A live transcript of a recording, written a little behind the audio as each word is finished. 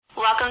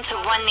Welcome to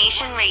One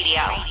Nation Radio.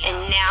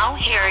 And now,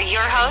 here are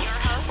your hosts,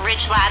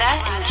 Rich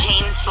Latta and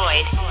James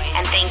Boyd.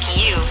 And thank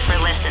you for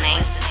listening.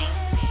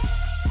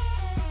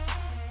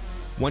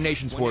 One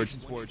Nation Sports.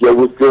 Yo,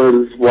 what's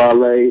good? It's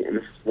Wale, and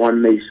it's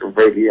One Nation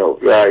Radio.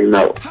 You already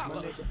know.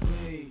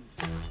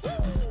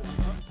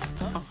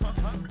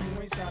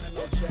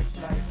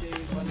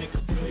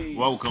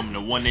 Welcome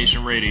to One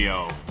Nation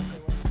Radio.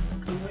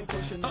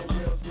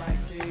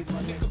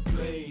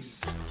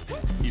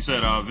 You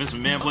said Vince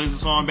McMahon plays the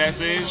song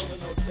backstage?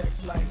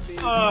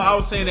 I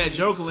was saying that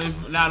jokingly,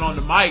 not on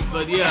the mic,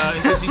 but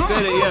yeah, since he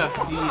said it,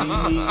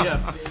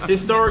 yeah.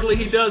 Historically,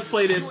 he does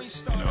play this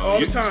all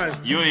the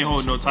time. You ain't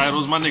holding no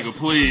titles, my nigga,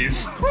 please.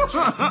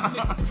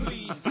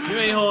 You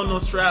ain't holding no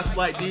straps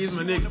like these,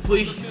 my nigga,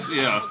 please.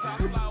 Yeah,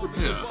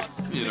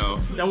 you know.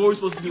 Now, what are we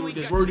supposed to do with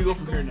this? Where do we go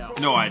from here now?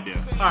 No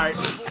idea. All right.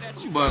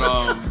 But,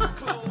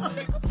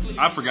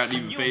 I forgot to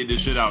even fade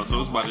this shit out,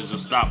 so it's about to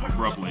just stop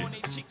abruptly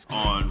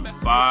on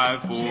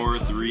 5, 4,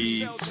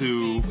 3,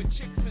 2,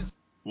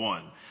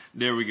 1.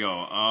 There we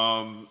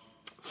go.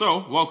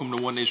 So, welcome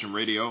to One Nation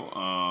Radio.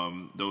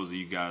 Those of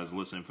you guys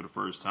listening for the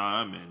first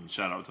time, and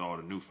shout out to all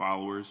the new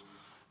followers.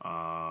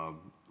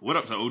 What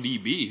up to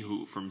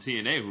ODB from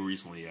TNA who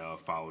recently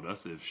followed us,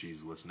 if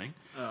she's listening.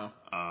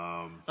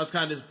 I was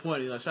kind of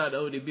disappointed. I shot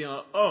out to ODB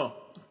and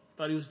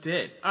thought he was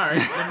dead. All right,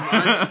 never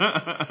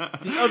mind.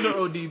 The other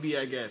ODB,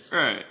 I guess.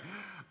 Right.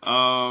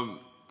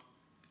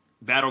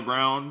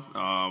 Battleground.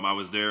 I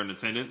was there in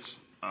attendance.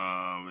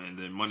 And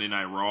then Monday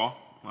Night Raw.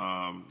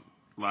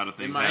 A lot of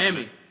things. In Miami.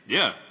 Happening.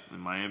 Yeah, in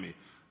Miami.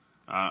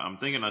 I'm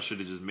thinking I should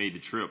have just made the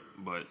trip,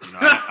 but you know,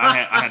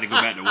 I had to go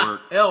back to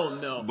work. Hell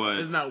no, but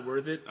it's not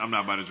worth it. I'm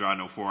not about to drive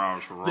no 4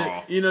 hours for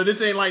Raw.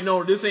 This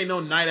ain't no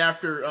night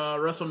after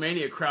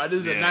WrestleMania crowd.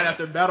 This is a night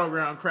after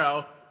Battleground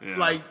crowd. Yeah.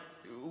 Like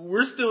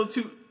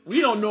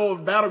we don't know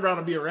if Battleground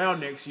will be around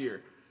next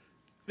year.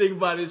 Think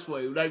about it this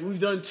way: like we've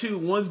done two.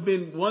 One's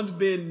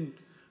been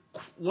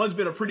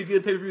a pretty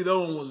good pay per view. The other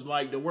one was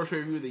like the worst pay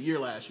per view of the year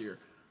last year.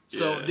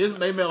 So this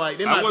may be like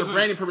for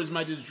branding purposes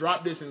might just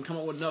drop this and come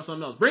up with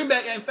something else. Bring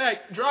back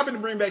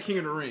King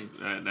of the Ring.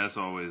 That's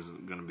always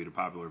going to be the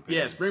popular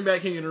opinion. Yes, bring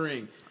back King of the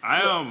Ring.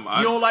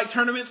 You don't like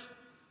tournaments?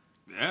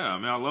 Yeah, I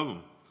mean I love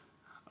them.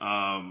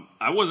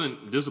 I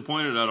wasn't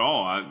disappointed at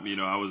all. I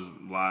was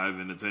live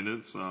in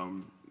attendance,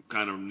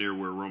 kind of near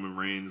where Roman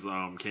Reigns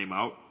came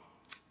out,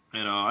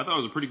 and I thought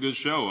it was a pretty good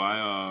show.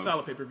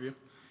 Solid pay per view.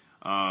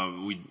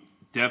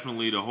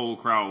 Definitely, the whole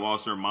crowd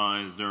lost their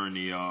minds during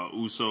the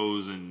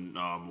Usos and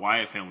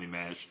Wyatt family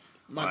match.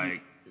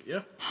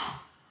 It's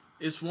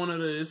it's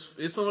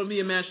going to be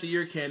a match of the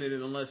year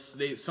candidate unless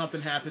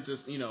something happens.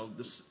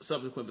 The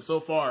subsequent. But so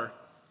far,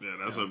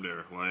 that's up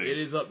there. Like it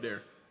is up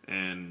there.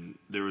 And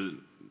there was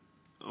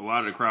a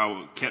lot of the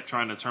crowd kept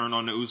trying to turn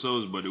on the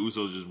Usos, but the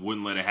Usos just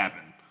wouldn't let it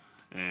happen.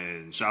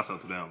 And shouts out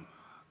to them.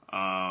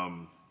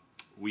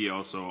 We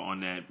also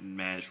on that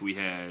match we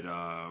had.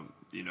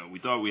 We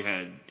thought we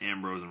had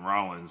Ambrose and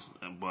Rollins,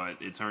 but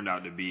it turned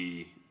out to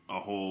be a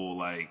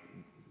whole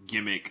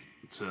gimmick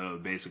to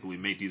basically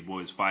make these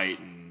boys fight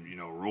and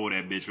roll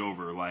that bitch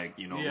over like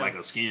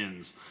a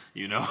skins,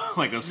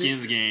 like a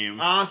skins game.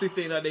 I honestly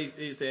think that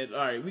they said, all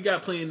right, we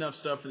got plenty enough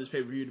stuff for this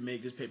pay per view to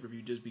make this pay per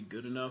view just be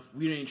good enough.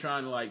 We ain't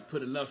trying to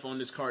put enough on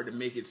this card to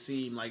make it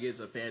seem like it's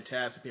a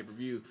fantastic pay per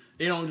view.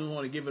 They don't just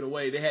want to give it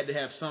away. They had to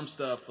have some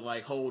stuff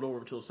to hold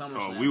over till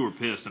SummerSlam. Oh, we were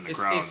pissed in the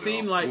crowd. It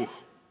seemed like.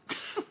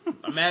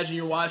 Imagine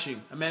you're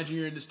watching. Imagine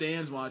you're in the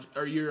stands watching,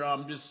 or you're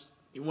just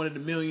one of the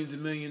millions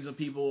and millions of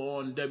people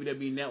on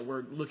WWE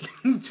Network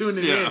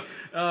tuning in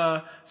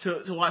to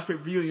watch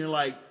pay-per-view, and you're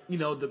like,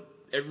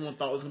 everyone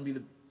thought it was gonna be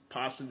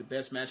possibly the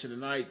best match of the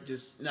night.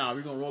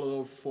 We're gonna roll it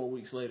over 4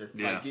 weeks later.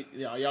 Yeah.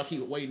 Y'all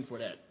keep waiting for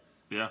that.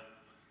 Yeah.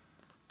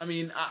 I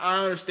mean,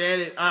 I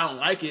understand it. I don't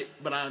like it,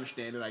 but I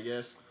understand it, I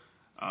guess.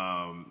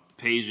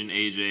 Paige and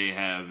AJ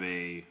have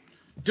a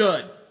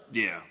dud.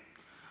 Yeah.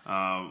 A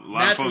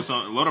lot of folks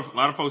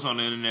on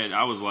the internet.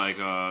 I was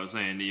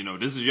saying,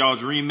 this is y'all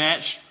dream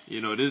match.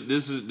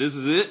 This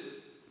is it.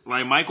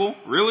 Like Michael,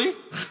 really?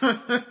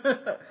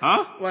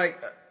 Huh?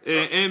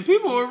 And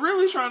people were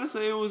really trying to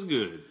say it was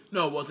good.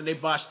 No, it wasn't. They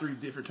botched 3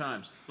 different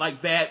times.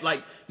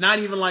 Not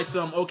even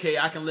some. Okay,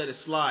 I can let it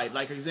slide.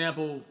 For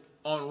example,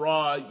 on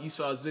Raw, you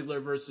saw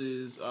Ziggler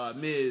versus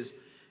Miz,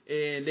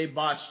 and they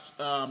botched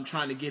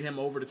trying to get him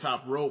over the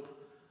top rope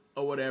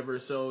or whatever,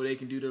 so they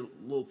can do the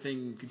little thing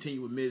and continue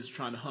with Miz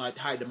trying to hide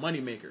the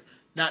moneymaker.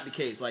 Not the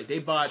case. They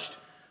botched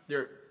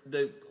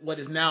what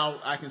is now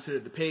I consider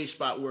the Page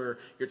spot where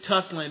you're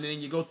tussling and then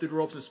you go through the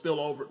ropes and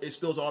it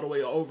spills all the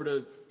way over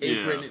the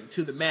apron and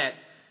to the mat.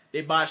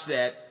 They botched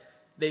that.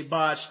 They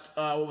botched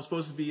what was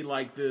supposed to be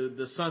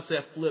the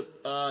sunset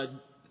flip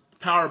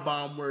power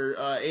bomb where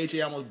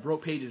AJ almost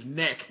broke Paige's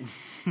neck.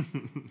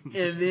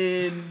 And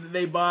then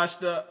they botched.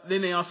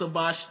 Then they also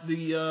botched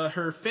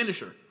her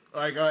finisher.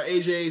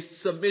 AJ's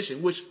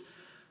submission, which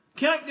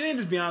can I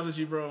just be honest with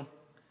you, bro?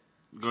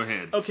 Go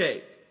ahead.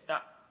 Okay,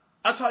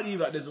 I talked to you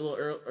about this a little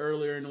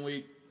earlier in the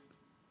week.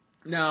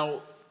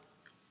 Now,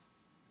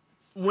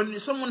 when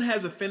someone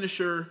has a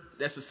finisher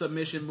that's a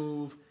submission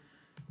move.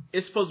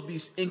 It's supposed to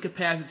be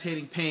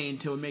incapacitating pain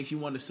until it makes you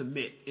want to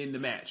submit in the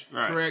match.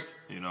 Right. Correct?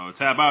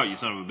 Tap out, you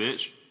son of a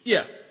bitch.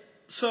 Yeah.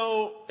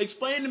 So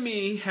explain to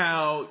me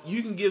how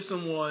you can give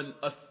someone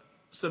a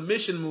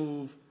submission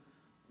move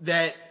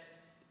that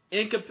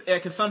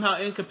can somehow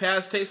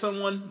incapacitate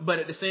someone, but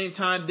at the same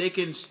time they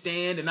can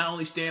stand and not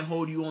only stand,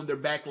 hold you on their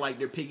back like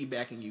they're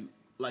piggybacking you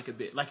like a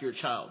bit, like you're a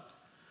child.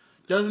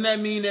 Doesn't that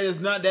mean that it's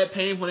not that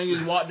painful when they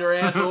just walk their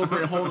ass over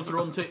and hold them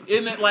through them?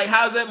 Isn't it like,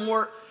 how's that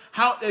more?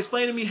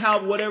 Explain to me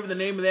how whatever the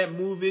name of that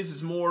move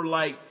is more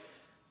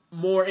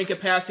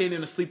incapacitating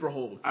than a sleeper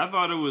hold. I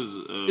thought it was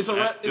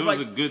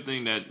a good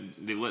thing that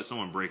they let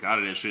someone break out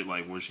of that shit,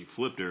 like where she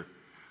flipped her.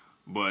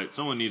 But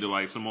someone need to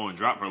like Samoan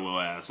drop her little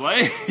ass,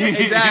 like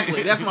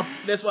exactly.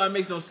 That's why it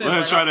makes no sense.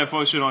 Let's try that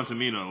fuck shit on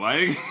Tamina,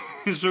 like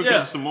she'll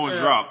catch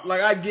Samoan drop. Like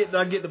I get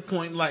the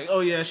point. Like, oh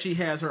yeah, she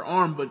has her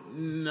arm, but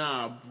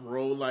nah,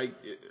 bro. Like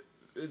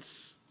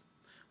it's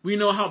we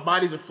know how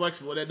bodies are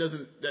flexible.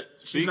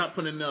 She's not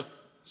putting enough.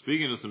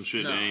 Speaking of some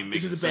shit that ain't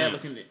making sense. This is a bad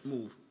looking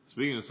move.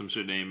 Speaking of some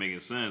shit that ain't making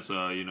sense,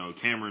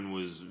 Cameron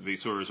was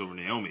victorious over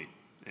Naomi,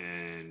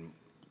 and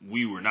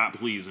we were not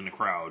pleased in the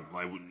crowd.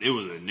 Like, it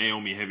was a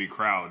Naomi heavy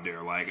crowd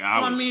there. Like,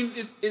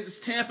 it's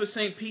Tampa,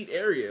 St. Pete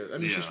area. I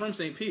mean, she's from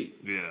St. Pete.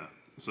 Yeah.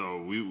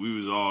 So we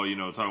was all,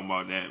 talking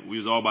about that. We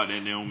was all about that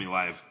Naomi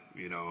life,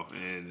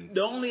 and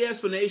the only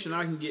explanation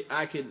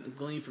I can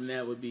glean from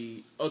that would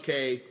be,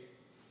 okay,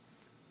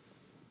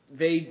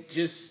 they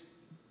just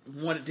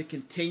wanted to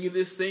continue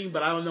this thing,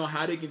 but I don't know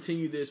how they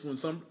continue this when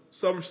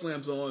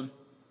SummerSlam's on.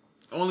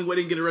 The only way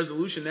they can get a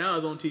resolution now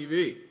is on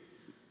TV.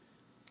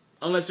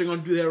 Unless they're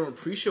going to do that on a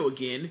pre-show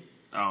again.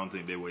 I don't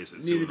think they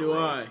wasted. Neither do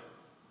I.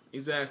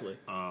 Exactly.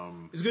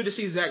 It's good to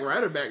see Zack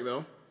Ryder back,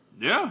 though.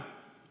 Yeah.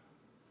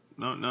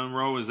 Nothing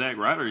wrong with Zack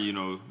Ryder,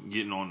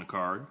 getting on the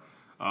card.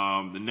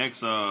 The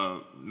next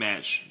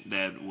match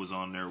that was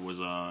on there was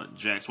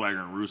Jack Swagger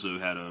and Rusev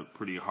had a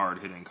pretty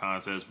hard-hitting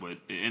contest, but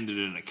it ended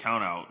in a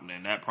count-out,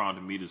 and that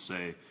prompted me to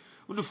say,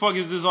 what the fuck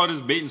is this, all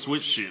this bait and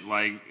switch shit?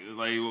 Like,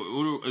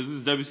 is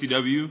this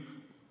WCW?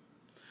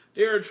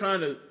 They were trying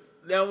to...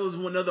 That was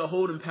another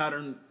holding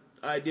pattern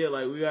idea.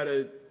 Like,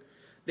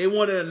 they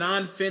wanted a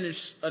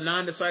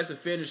non-decisive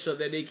finish so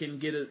that they can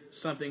get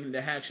something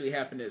that actually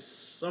happened at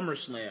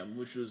SummerSlam,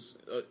 which was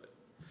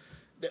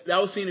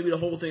that was seen to be the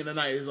whole thing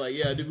tonight. It's like,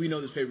 yeah, we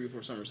know this pay-per-view for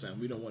SummerSlam.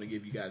 We don't want to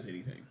give you guys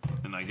anything.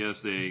 And I guess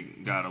they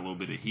got a little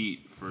bit of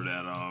heat for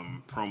that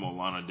promo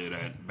Lana did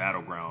at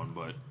Battleground,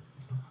 but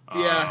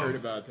yeah, I heard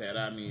about that.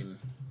 I mean,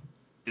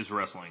 it's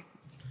wrestling.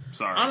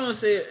 Sorry. I don't want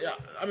to say.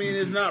 I mean,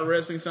 it's not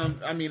wrestling.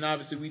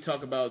 Obviously, we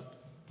talk about,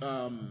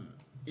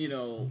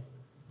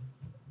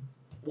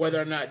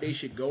 whether or not they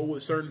should go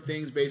with certain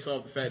things based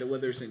off the fact that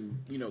whether it's in,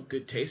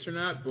 good taste or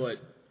not. But,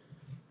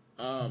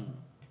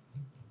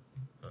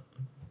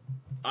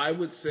 I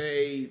would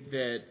say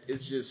that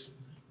it's just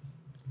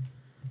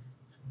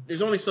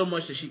there's only so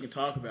much that she can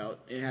talk about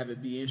and have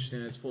it be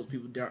interesting as opposed to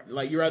people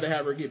like you rather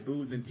have her get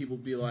booed than people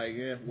be like,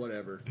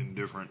 whatever.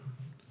 Indifferent.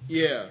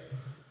 Yeah,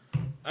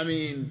 I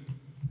mean.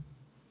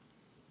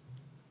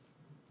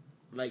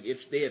 Like,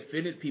 if they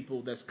offended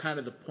people, that's kind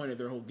of the point of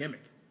their whole gimmick.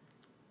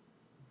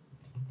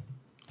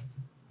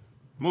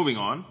 Moving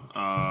on,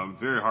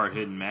 very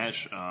hard-hitting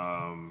match.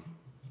 I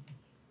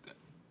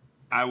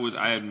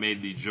had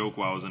made the joke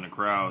while I was in the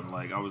crowd,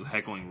 like, I was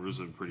heckling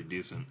Rusev pretty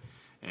decent.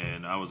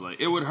 And I was like,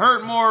 it would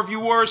hurt more if you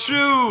wore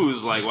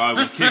shoes, like, while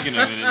I was kicking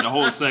him. And the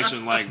whole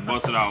section, like,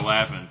 busted out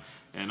laughing.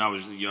 And I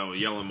was,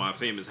 yelling my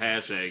famous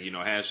hashtag,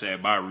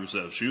 hashtag buy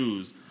Rusev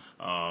shoes.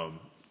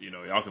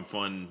 Y'all can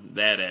fund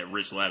that at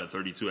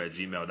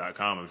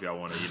richladder32@gmail.com if y'all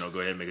want to, go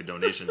ahead and make a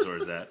donation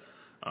towards that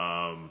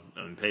on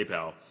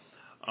PayPal.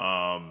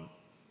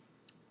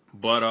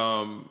 But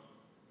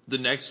the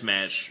next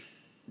match,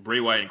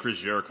 Bray Wyatt and Chris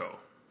Jericho.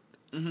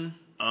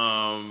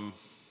 Mm-hmm.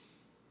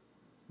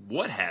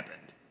 What happened?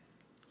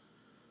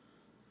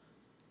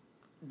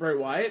 Bray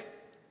Wyatt?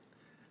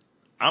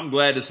 I'm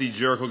glad to see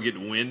Jericho get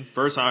the win.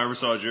 First time I ever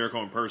saw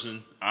Jericho in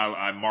person,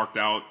 I marked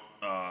out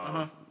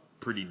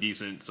pretty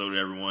decent, so did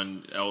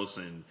everyone else,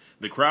 and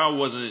the crowd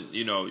wasn't,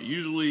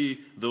 usually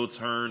they'll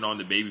turn on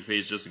the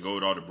babyface just to go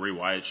with all the Bray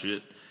Wyatt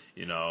shit,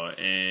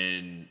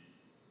 and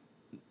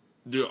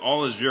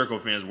all us Jericho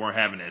fans weren't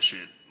having that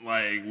shit.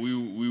 Like,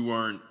 we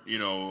weren't,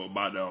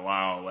 about to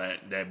allow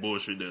that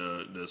bullshit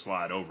to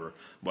slide over.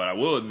 But I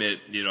will admit,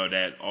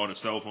 that all the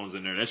cell phones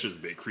in there, that's just a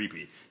bit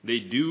creepy. They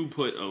do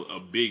put a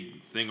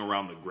big thing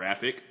around the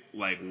graphic,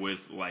 like with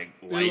like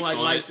lights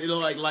on it. It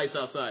look like lights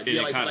outside.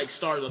 Yeah, like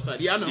stars outside.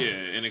 Yeah, I know. Yeah,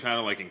 and it kind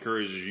of like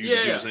encourages you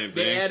to do the same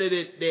thing. They added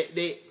it.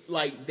 They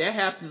like that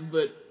happened,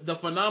 but the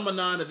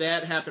phenomenon of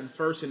that happened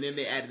first, and then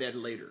they added that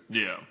later.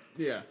 Yeah.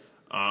 Yeah.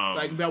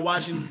 Like by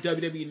watching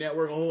WWE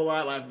Network a whole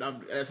lot,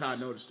 that's how I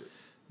noticed it.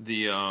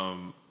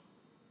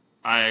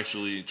 I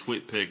actually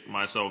twit-picked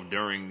myself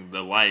during the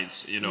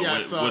lights, with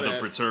a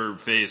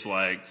perturbed face,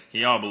 like,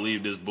 can y'all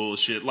believe this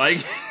bullshit?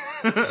 Like,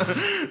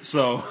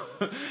 so,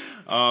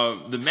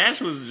 the match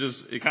was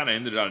just, it kind of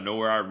ended out of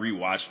nowhere. I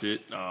rewatched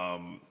it.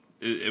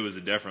 It was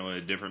definitely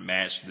a different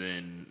match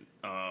than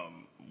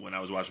when I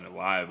was watching it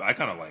live, I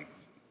kind of like,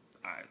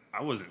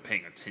 I wasn't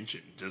paying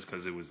attention just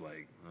because it was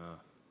like,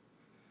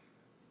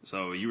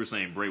 So you were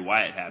saying Bray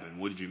Wyatt happened.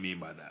 What did you mean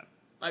by that?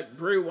 Like,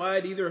 Bray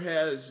Wyatt either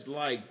has,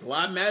 like,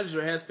 blah matches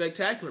or has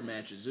spectacular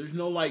matches. There's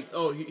no, like,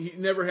 he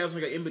never has,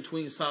 like, an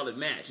in-between solid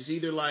match. It's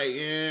either, like,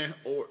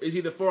 or it's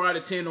either 4 out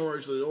of 10 or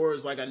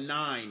it's like a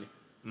 9.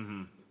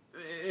 Mm-hmm.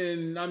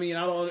 And, I mean,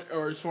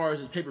 or as far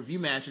as his pay-per-view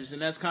matches,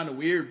 and that's kind of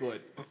weird,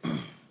 but...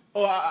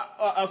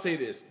 I'll say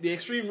this. The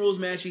Extreme Rules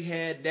match he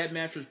had, that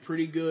match was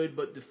pretty good,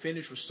 but the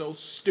finish was so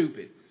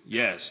stupid.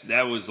 Yes,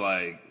 that was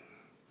like...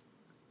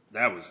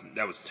 That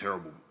was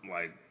terrible.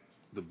 Like,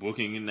 the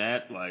booking in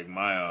that, like,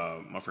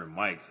 my friend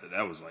Mike said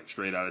that was, like,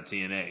 straight out of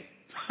TNA.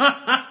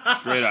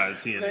 Straight out of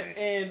TNA.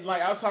 And,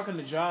 like, I was talking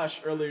to Josh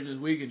earlier this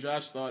week, and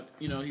Josh thought,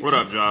 what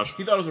up, Josh?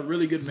 He thought it was a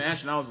really good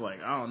match, and I was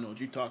like, I don't know what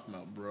you're talking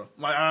about, bro.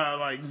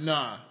 Like,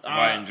 nah.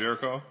 Wyatt and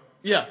Jericho?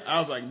 Yeah, I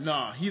was like,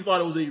 nah. He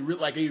thought it was a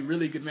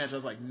really good match. I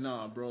was like,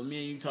 nah, bro.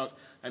 Me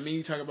and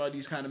you talk about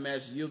these kind of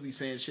matches, you'll be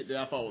saying shit that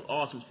I thought was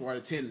awesome, 4 out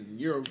of 10, and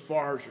you're a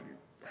far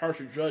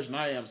harsher judge than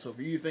I am, so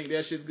for you to think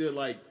that shit's good,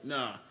 like,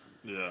 nah.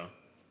 Yeah.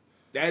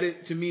 That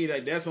is, to me,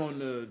 like, that's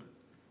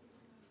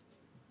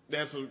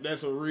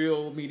a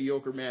real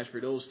mediocre match for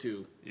those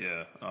two.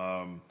 Yeah.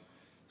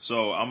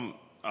 So I'm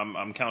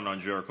counting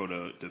on Jericho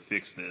to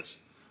fix this,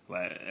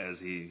 as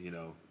he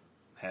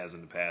has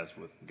in the past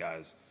with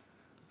guys.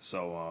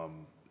 So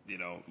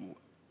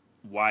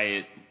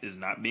Wyatt is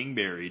not being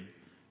buried.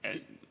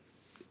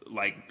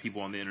 Like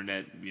people on the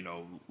internet,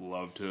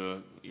 love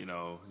to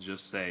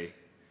just say.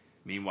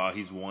 Meanwhile,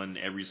 he's won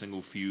every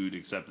single feud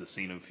except the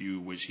Cena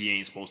feud, which he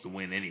ain't supposed to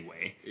win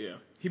anyway. Yeah.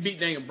 He beat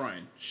Daniel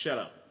Bryan. Shut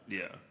up.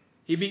 Yeah.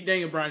 He beat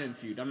Daniel Bryan in the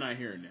feud. I'm not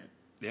hearing that.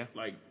 Yeah.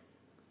 Like,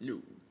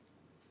 no.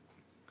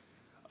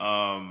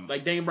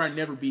 Like, Daniel Bryan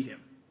never beat him.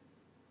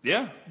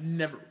 Yeah.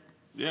 Never.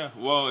 Yeah.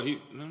 Well, he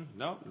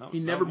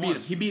never beat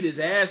him. He beat his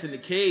ass in the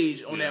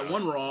cage on that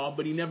one Raw,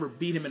 but he never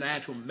beat him in an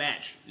actual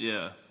match.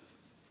 Yeah.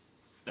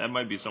 That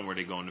might be somewhere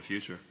they go in the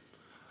future.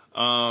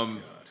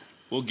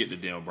 We'll get to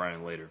Daniel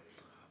Bryan later.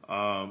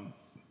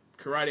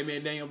 Karate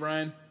Man Daniel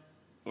Bryan,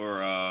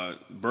 or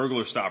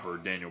Burglar Stopper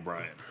Daniel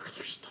Bryan.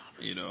 Burglar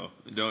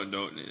Stopper.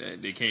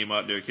 Don't they came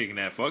out there kicking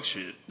that fuck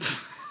shit.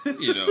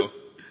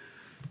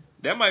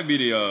 That might be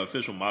the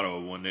official motto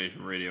of One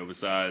Nation Radio.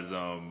 Besides,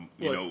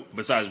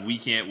 besides we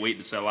can't wait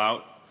to sell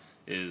out,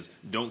 is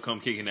don't come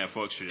kicking that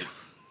fuck shit.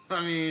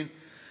 I mean,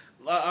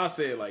 I'll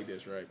say it like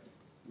this, right?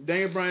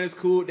 Daniel Bryan is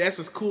cool. That's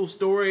a cool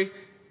story.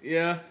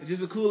 Yeah, it's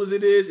just as cool as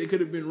it is. It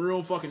could have been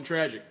real fucking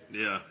tragic.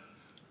 Yeah.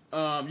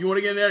 You want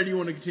to get in there, or do you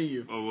want to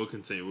continue? Oh, we'll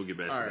continue. We'll get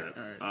back to that.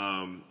 All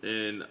right.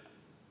 And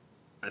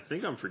I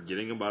think I'm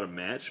forgetting about a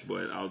match,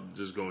 but I'll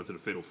just go into the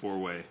Fatal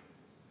 4-Way.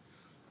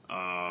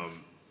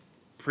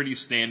 Pretty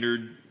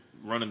standard,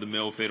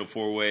 run-of-the-mill Fatal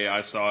 4-Way.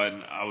 I saw it,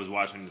 and I was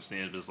watching the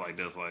stands just like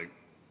this, like,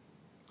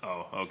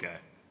 oh, okay.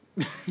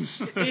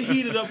 It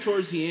heated up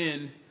towards the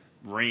end.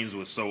 Reigns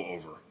was so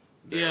over.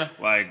 There. Yeah.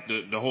 Like,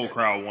 the whole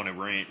crowd wanted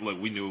Reigns.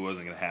 Look, we knew it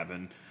wasn't going to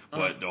happen.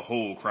 But the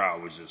whole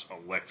crowd was just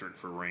electric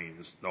for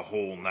Reigns the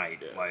whole night.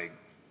 Yeah. Like,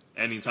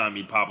 anytime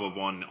he'd pop up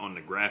on the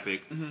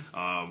graphic,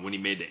 when he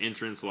made the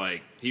entrance,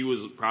 like, he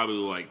was probably,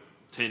 like,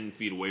 10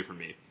 feet away from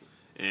me.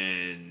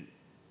 And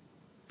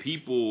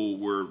people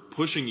were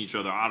pushing each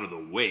other out of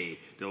the way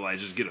to, like,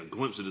 just get a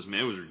glimpse of this man.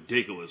 It was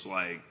ridiculous.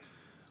 Like,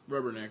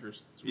 rubberneckers.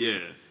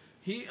 Yeah.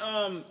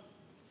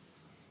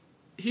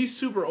 He's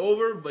super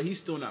over, but he's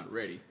still not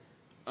ready.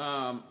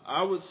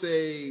 I would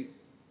say,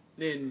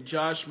 and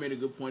Josh made a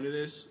good point of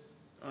this,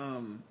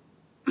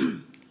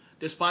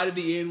 the spot at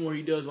the end where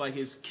he does like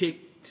his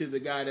kick to the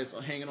guy that's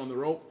hanging on the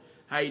rope,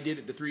 how he did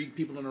it to 3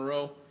 people in a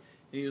row,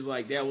 and he was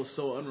like, that was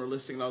so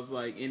unrealistic, and I was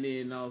like,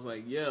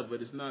 yeah,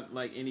 but it's not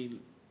like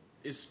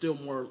it's still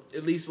more,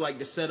 at least like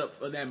the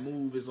setup of that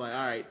move is like,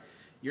 all right,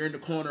 you're in the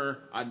corner,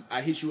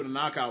 I hit you with a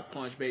knockout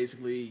punch,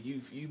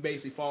 basically, you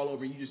basically fall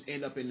over, and you just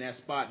end up in that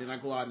spot, then I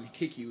go out and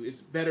kick you. It's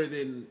better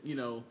than,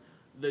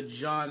 the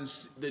John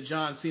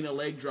Cena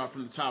leg drop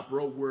from the top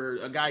rope where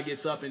a guy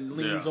gets up and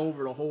leans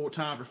over the whole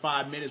time for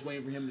 5 minutes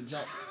waiting for him to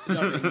jump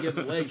and get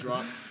the leg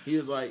drop. He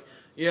was like,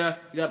 yeah,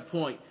 you got a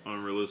point.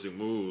 Unrealistic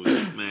moves,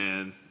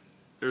 man.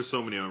 There's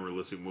so many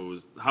unrealistic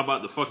moves. How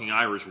about the fucking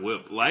Irish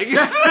whip? Like, you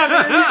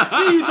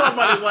talk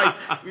about it like,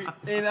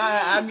 and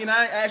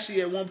I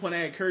actually at one point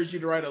I encouraged you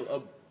to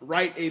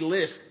write a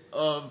list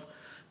of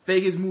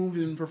fakest moves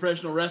in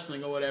professional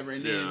wrestling or whatever,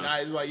 and then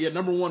I was like,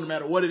 number one, no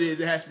matter what it is,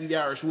 it has to be the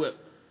Irish whip.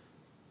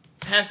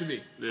 Has to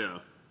be. Yeah.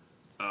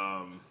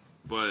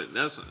 But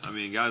guys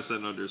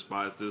setting up their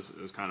spots, this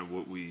is kind of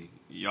what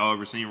y'all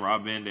ever seen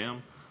Rob Van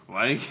Dam?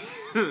 Like,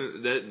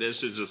 that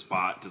shit's just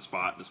spot to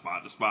spot to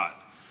spot to spot.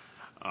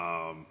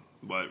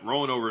 But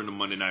rolling over into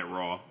Monday Night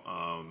Raw,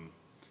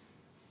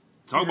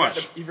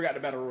 you forgot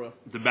the Battle Royal.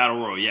 The Battle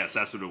Royal, yes,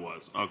 that's what it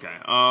was. Okay.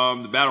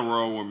 The Battle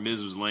Royal where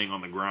Miz was laying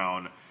on the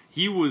ground.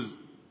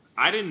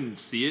 I didn't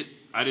see it.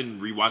 I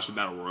didn't rewatch the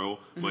Battle Royal,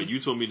 but you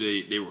told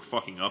me they were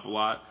fucking up a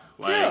lot.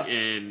 Like,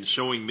 and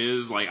showing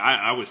Miz, like,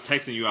 I was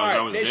texting you as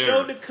I was there.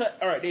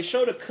 They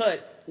showed a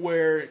cut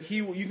where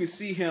you can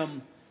see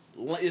him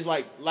is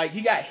like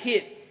he got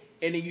hit,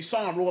 and then you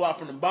saw him roll out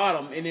from the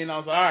bottom, and then I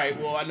was like, all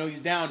right, well, I know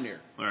he's down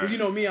there. Because you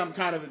know me, I'm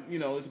kind of,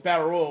 it's a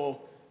battle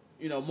royal.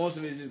 Most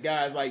of it is just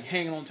guys like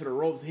hanging onto the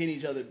ropes, hitting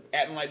each other,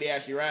 acting like they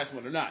actually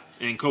wrestling or not.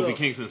 And Kofi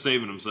Kingston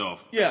saving himself.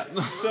 Yeah.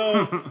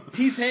 So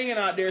he's hanging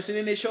out there. So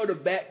then they show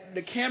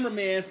the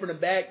cameraman from the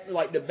back,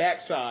 like the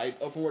backside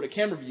of where the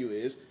camera view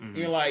is. Mm-hmm. And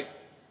you're like,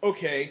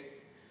 okay.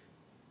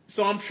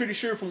 So I'm pretty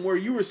sure from where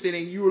you were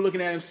sitting, you were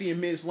looking at him seeing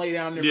Miz lay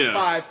down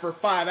there for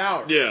 5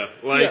 hours. Yeah,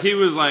 he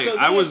was like, so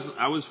I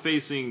was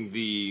facing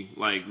the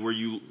I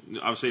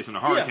was facing the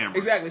hard camera.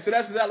 Exactly. So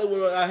that's exactly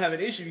where I have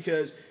an issue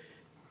because.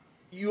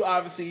 You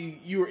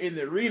were in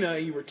the arena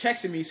and you were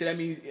texting me, so that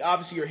means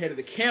obviously you're ahead of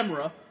the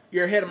camera,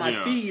 you're ahead of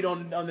my feed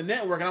on the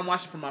network, and I'm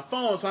watching from my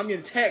phone, so I'm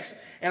getting texts,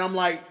 and I'm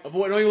like,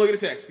 avoid, don't even look at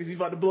the text because he's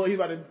about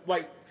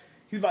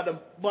to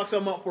buck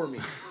something up for me.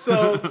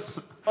 So,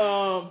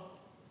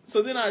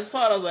 so then I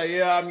saw it, I was like,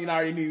 I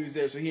already knew he was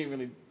there, so he didn't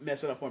really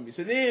mess it up for me.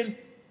 So then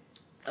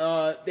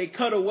they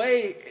cut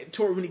away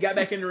toward when he got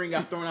back in the ring,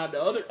 got thrown out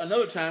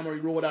another time, or he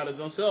rolled out his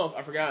own self.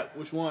 I forgot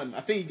which one. I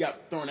think he got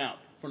thrown out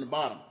from the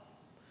bottom.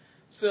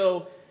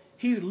 So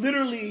he's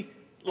literally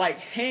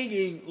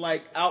hanging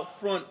out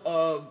front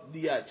of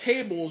the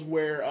tables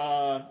where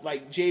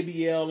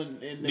JBL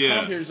and the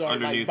commentators are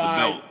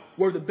by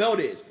where the belt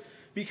is,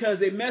 because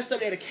they messed up.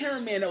 They had a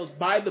cameraman that was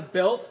by the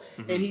belt,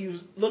 and he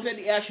was looking at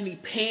the action. He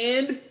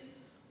panned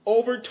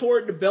over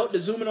toward the belt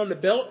to zoom in on the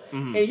belt,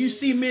 and you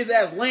see Miz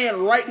ass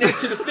laying right next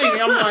to the thing.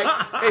 And I'm like,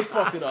 they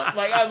fucked it up.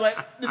 I was like,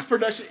 this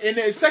production. And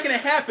the second it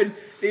happened,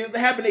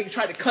 they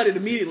tried to cut it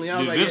immediately. And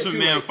I was Did Vince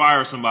McMahon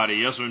fire somebody?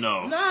 Yes or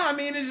no? Nah,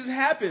 it just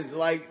happens.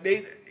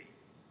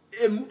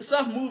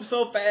 Stuff moves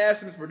so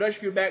fast, and this production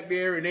crew back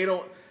there, and they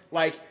don't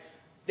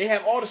they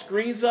have all the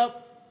screens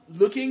up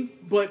looking,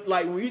 but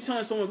when you're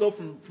telling someone to go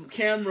from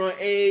camera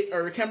A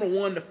or camera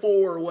 1 to 4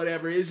 or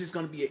whatever, it's just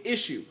going to be an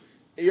issue.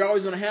 You're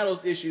always going to have those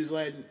issues.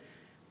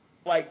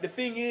 The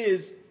thing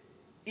is,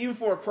 even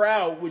for a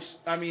crowd, which,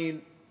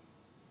 the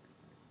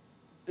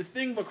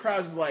thing about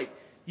crowds is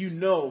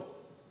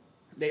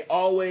they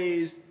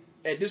always,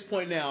 at this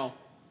point now,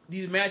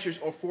 these matches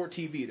are for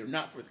TV. They're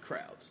not for the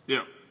crowds.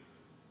 Yeah.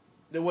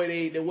 The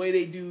way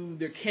they do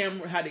their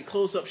camera, how they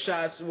close up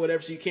shots or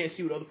whatever, so you can't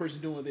see what the other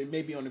person's doing. They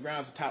may be on the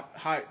ground, it's a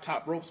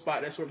top rope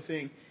spot, that sort of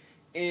thing.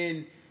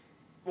 And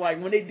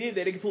when they did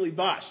that, they completely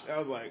botched. I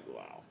was like,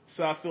 wow.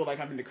 So I feel like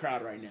I'm in the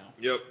crowd right now.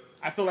 Yep.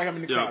 I feel like I'm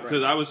in the crowd right now.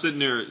 Because I was sitting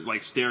there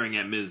staring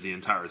at Miz the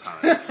entire time.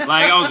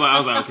 I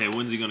was like, okay,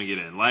 when's he gonna get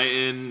in?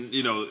 And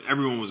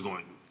everyone was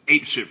going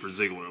ape shit for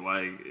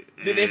Ziggler.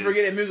 Did they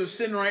forget that Miz was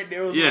sitting right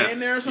there, laying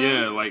there or something?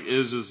 Yeah, it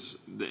was just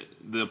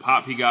the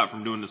pop he got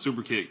from doing the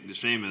super kick to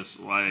Sheamus.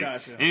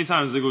 Gotcha.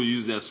 Anytime Ziggler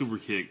used that super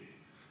kick,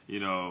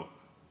 it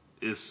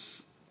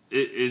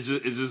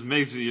just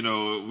makes we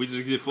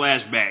just get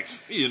flashbacks.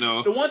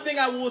 The one thing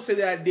I will say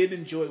that I did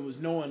enjoy was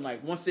knowing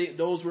once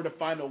those were the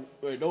final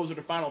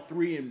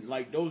 3, and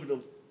those were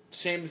the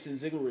Sheamus and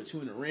Ziggler were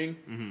 2 in the ring.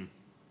 Mm-hmm.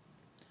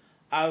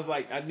 I was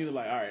I knew all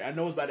right, I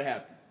know what's about to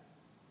happen.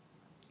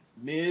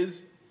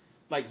 Miz,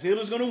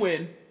 Ziggler's gonna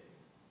win,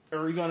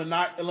 or he's gonna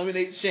not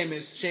eliminate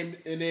Sheamus, and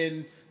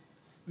then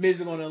Miz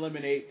is gonna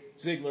eliminate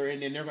Ziggler,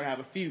 and then they're gonna have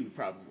a feud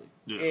probably.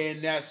 Yeah.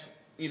 And that's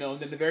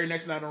then the very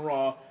next night on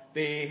Raw.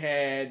 They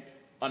had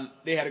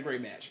a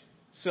great match,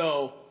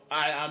 so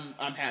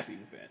I'm happy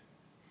with that.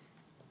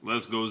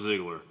 Let's go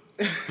Ziggler.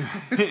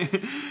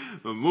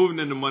 But moving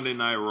into Monday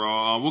Night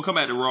Raw, we'll come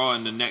back to Raw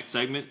in the next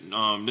segment.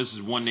 This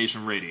is One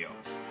Nation Radio.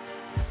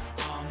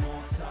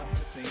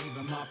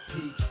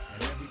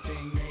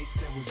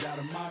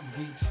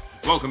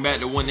 Welcome back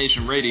to One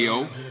Nation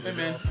Radio. Hey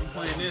man, I'm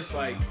playing this.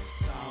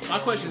 My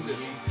question is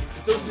this: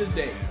 still to this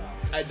day,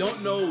 I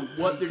don't know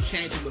what they're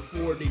chanting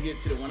before they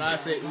get to when I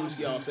say ooze,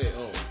 y'all say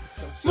oh.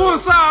 So,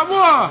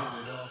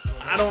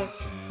 I don't.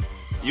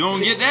 You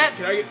don't get that?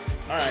 Can I get?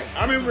 All right.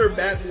 I remember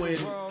back when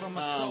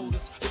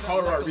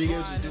Carl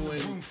Rodriguez was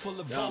doing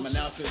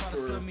announcements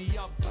for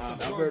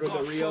Alberto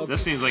Del Rio. That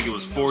seems like it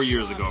was 4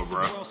 years ago,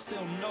 bro.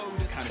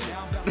 Kind of.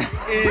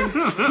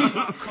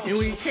 And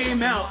when he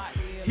came out,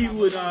 he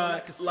would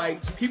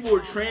people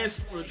would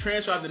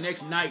transcribe the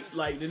next night,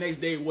 the next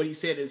day, what he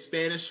said in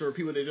Spanish for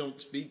people that don't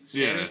speak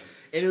Spanish.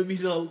 Yeah. And it would be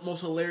the most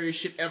hilarious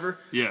shit ever.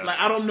 Yeah.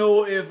 I don't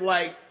know if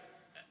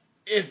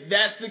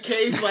that's the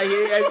case,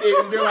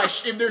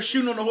 if they're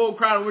shooting on the whole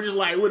crowd, and we're just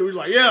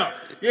yeah.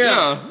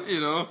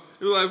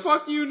 You're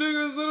fuck you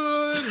niggas,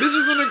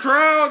 bitches in the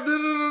crowd,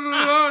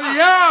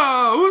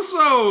 yeah,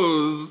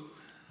 Usos.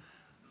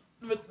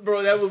 But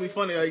bro, that would be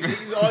funny. All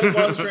these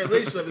lost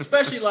translation stuff,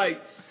 especially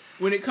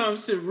when it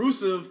comes to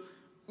Rusev,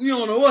 we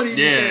don't know what he's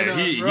saying.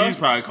 Yeah, he's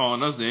probably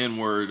calling us the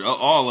N-word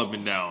all up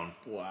and down.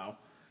 Wow.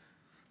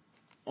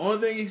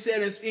 Only thing he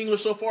said in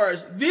English so far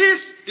is,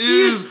 "This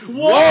is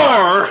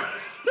war."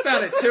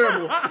 Sounded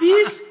terrible.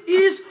 This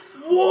is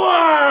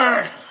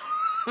war.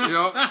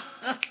 That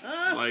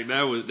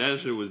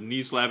shit was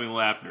knee slapping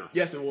laughter.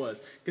 Yes, it was,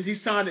 because he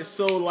sounded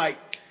so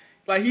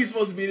Like he's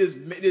supposed to be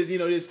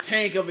this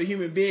tank of a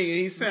human being, and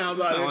he sounds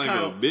like Sound like kind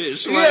a of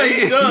bitch. Yeah, Like-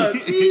 he does.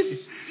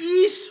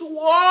 He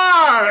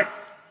swore.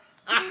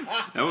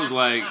 It was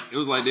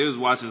like they was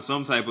watching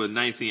some type of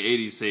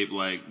 1980s tape.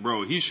 Like,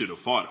 bro, he should have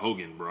fought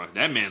Hogan, bro.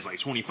 That man's like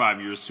 25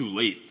 years too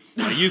late.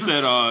 Like you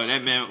said,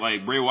 that man,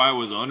 like Bray Wyatt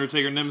was the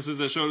Undertaker nemesis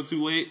that showed up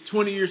too late.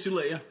 20 years too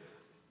late. Yeah.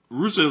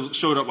 Rusev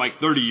showed up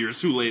like 30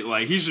 years too late.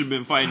 Like he should have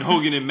been fighting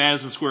Hogan in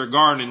Madison Square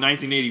Garden in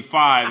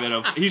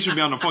 1985. He should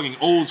be on the fucking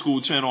old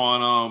school channel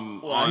on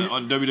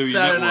WWE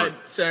Network.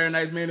 Saturday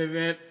Night's main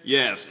event.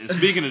 Yes, and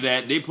speaking of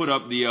that, they put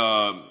up the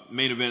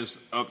main events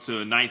up to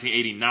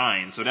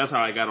 1989, so that's how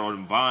I got all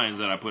them vines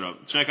that I put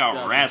up. Check out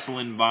Gotcha.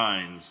 Wrestling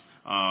Vines.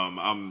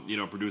 I'm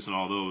producing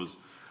all those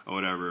or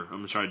whatever. I'm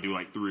gonna try to do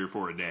like 3 or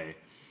 4 a day.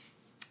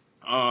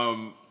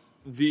 A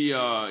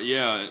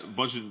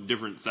bunch of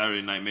different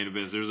Saturday night main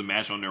events. There's a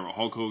match on there where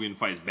Hulk Hogan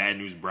fights Bad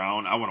News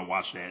Brown. I want to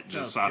watch that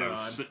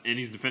and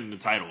he's defending the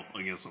title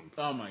against him.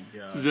 Oh my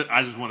god!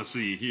 I just want to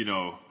see,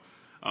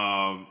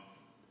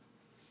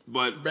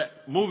 But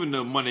moving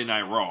to Monday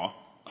Night Raw,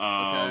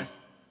 Okay.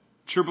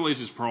 Triple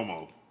H's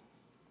promo.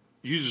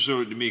 You just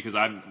showed it to me because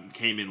I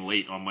came in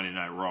late on Monday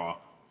Night Raw.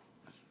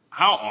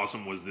 How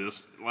awesome was this?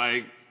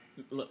 Like,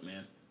 Look,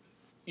 man.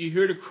 You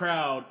hear the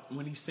crowd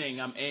when he's saying,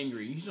 "I'm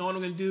angry." You know what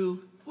I'm gonna do?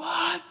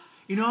 What?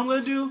 You know what I'm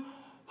gonna do?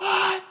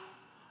 What?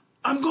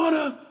 I'm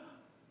gonna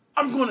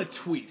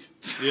tweet.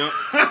 yep,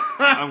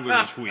 I'm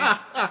gonna tweet. and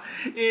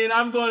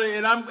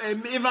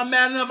if I'm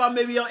mad enough, I'll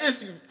maybe on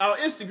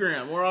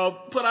Instagram or I'll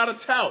put out a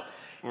tout.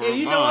 Or and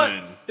you a know what?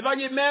 Vine. If I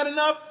get mad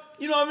enough,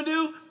 you know what I'm gonna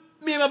do?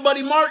 Me and my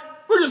buddy Mark,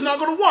 we're just not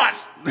gonna watch.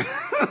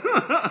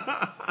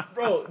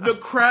 Bro, the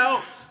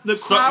crowd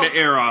Suck the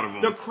air out of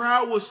him. The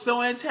crowd was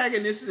so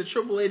antagonistic to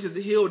Triple H as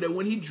a heel that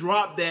when he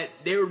dropped that,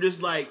 they were just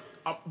like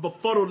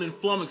befuddled and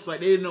flummoxed, like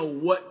they didn't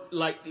know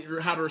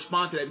how to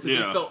respond to that because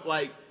they felt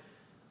like,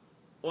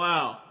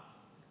 wow,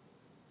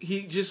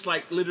 he just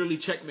like literally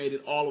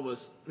checkmated all of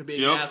us for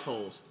being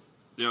assholes.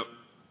 Yep.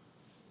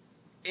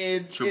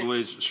 And Triple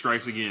H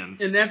strikes again.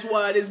 And that's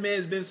why this man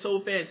has been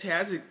so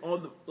fantastic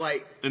on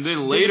And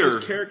then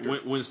later,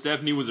 when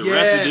Stephanie was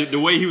arrested,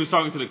 the way he was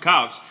talking to the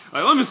cops,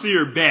 like, let me see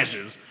your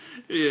badges.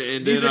 Yeah,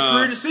 and these are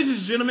career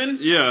decisions, gentlemen.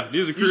 Yeah,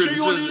 these are career decisions. You sure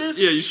you want to do this?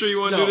 Yeah, you sure you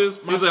want to do this?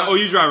 He's like, oh,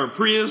 you drive a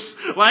Prius?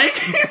 Like,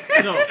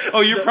 no.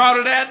 Oh, you're proud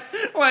of that?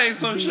 Like,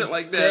 some shit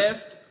like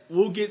that.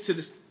 We'll get to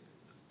this.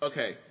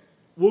 Okay.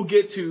 We'll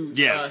get to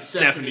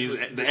Stephanie's,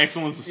 the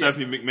excellence of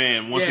Stephanie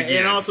McMahon once again.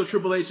 And also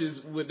Triple H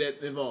is with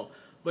that involved.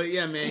 But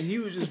yeah, man, he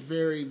was just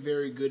very,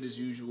 very good as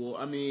usual.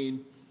 I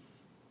mean,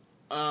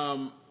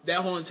 that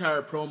whole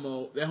entire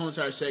promo, that whole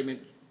entire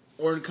segment,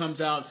 Orton comes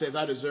out and says,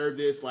 "I deserve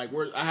this." Like,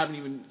 I haven't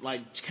even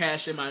like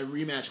cashed in my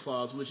rematch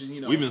clause, which is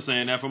we've been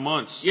saying that for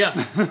months.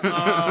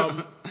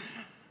 Yeah.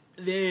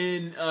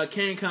 Then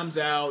Kane comes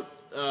out.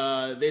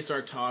 They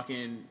start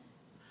talking.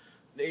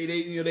 They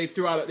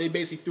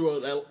basically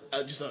threw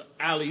just an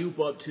alley oop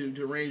up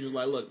to Rangers.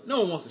 Like, look, no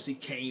one wants to see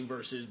Kane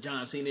versus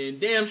John Cena,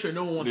 and damn sure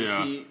no one wants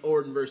to see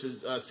Orton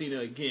versus Cena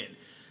again.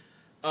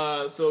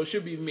 So it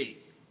should be me,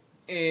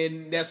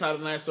 and that's how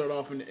the night started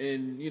off.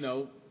 And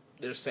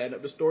they're setting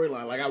up the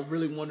storyline. Like, I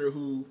really wonder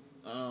who.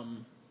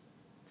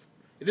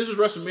 If this was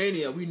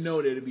WrestleMania, we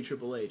know that it'd be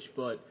Triple H,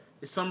 but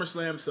it's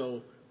SummerSlam,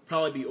 so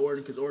probably be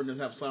Orton because Orton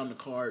doesn't have Slam on the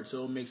card,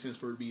 so it makes sense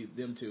for it to be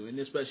them two, and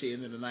especially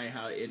end of the night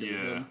how it ended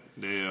with them.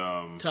 They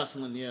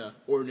tussling,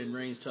 Orton and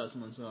Reigns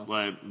tussling. So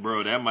like,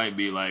 bro, that might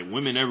be like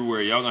women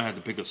everywhere. Y'all gonna have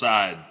to pick a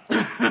side.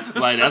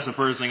 Like, that's the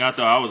first thing I thought.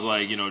 I was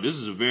like, this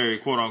is a very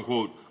quote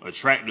unquote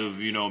attractive,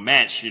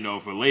 match,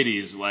 for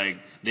ladies. Like,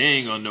 they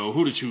ain't gonna know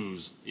who to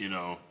choose,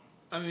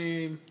 I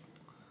mean,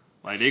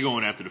 like, they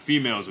going after the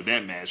females with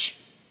that match.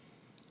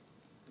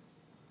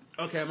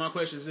 Okay, my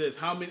question is this: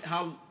 how,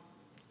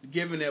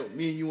 given that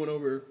me and you went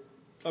over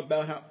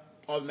about how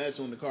all the matches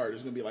on the card,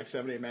 there's gonna be like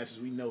 7-8 matches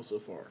we know so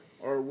far,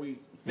 or we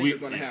think are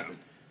gonna happen.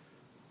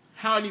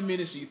 How many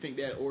minutes do you think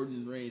that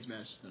Orton Reigns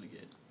match is gonna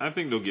get? I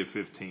think they'll get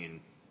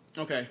 15.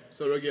 Okay,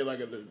 so they'll get like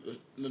the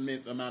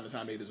amount of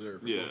time they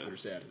deserve for their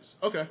status.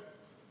 Okay.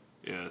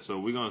 Yeah, so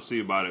we're gonna see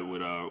about it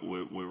with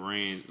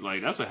Reigns.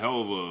 Like, that's a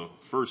hell of a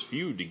first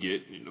feud to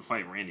get to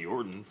fight Randy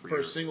Orton for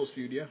first singles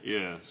feud, yeah.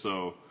 Yeah,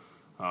 so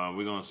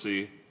we're gonna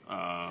see.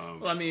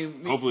 Well, I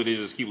mean, hopefully they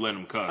just keep letting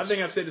him cuss. I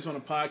think I've said this on a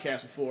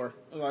podcast before.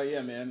 I'm like,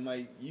 yeah, man,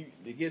 like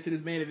to get to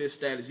this main event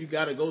status, you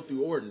got to go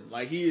through Orton.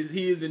 Like, he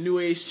is the new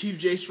age Chief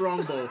J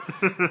Strongbow.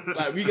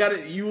 Like,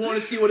 you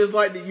want to see what it's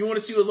like. You want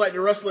to see what it's like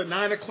to wrestle at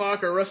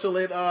 9:00 or wrestle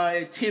at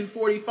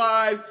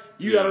 10:45.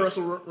 You got to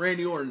wrestle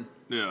Randy Orton.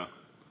 Yeah.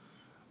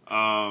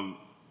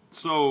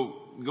 So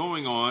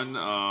going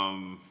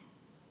on,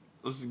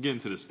 let's get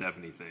into the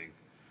Stephanie thing.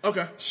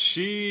 Okay.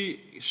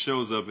 She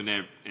shows up in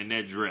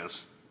that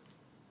dress,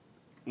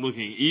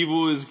 looking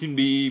evil as can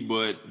be,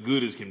 but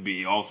good as can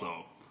be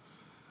also.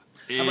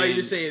 How about you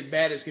just say as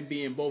bad as can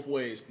be in both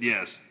ways?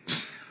 Yes.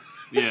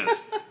 Yes.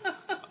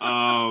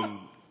 And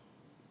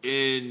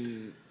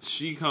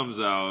she comes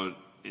out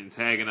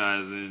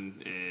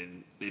antagonizing,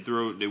 and they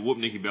whoop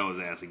Nikki Bella's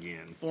ass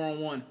again.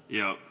 4-on-1.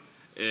 Yep.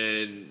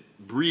 and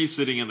Bree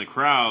sitting in the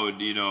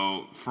crowd,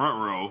 front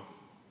row,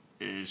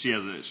 and she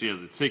has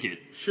a ticket.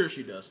 Sure,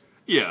 she does.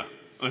 Yeah,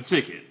 a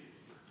ticket.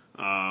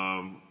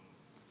 And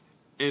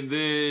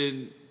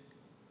then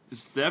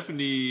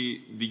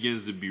Stephanie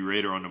begins to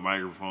berate her on the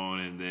microphone,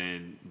 and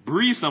then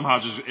Bree somehow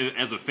just,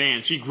 as a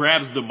fan, she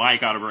grabs the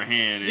mic out of her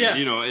hand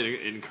and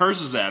and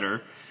curses at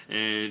her,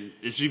 and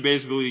she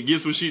basically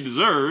gets what she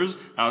deserves.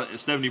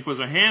 Stephanie puts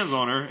her hands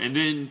on her and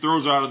then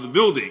throws her out of the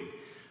building.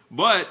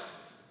 But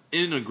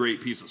in a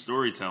great piece of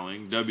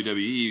storytelling,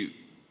 WWE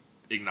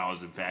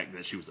acknowledged the fact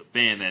that she was a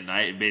fan that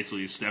night, and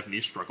basically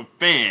Stephanie struck a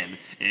fan,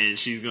 and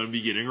she's going to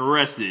be getting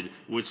arrested,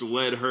 which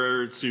led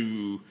her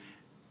to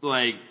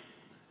like.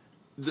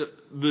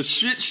 The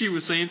shit she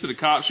was saying to the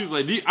cops, she was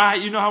like,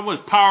 you know how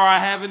much power I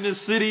have in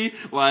this city?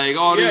 Like,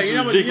 all this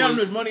ridiculous... you know how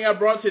much money I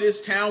brought to this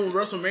town with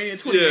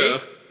WrestleMania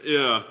 28?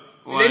 Yeah.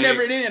 Like, they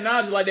never didn't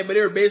acknowledge it like that, but they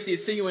were basically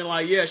insinuating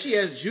like, yeah, she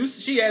has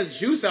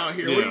juice out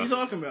here. Yeah. What are you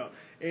talking about?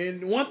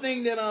 And one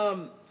thing that,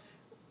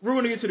 we're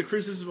going to get to the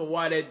criticism of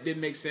why that didn't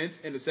make sense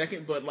in a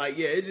second, but like,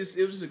 yeah, it was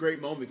just a great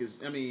moment because,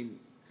 I mean,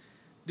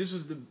 this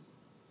was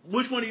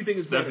which one do you think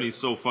is better? Stephanie's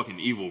so fucking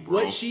evil,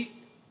 bro.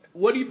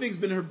 What do you think's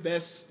been her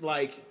best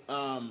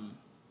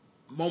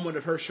moment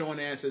of her showing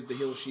ass as the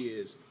heel she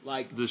is?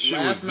 Like the shit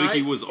last with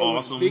Vicky night, was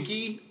awesome. With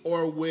Vicky,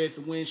 or with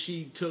when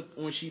she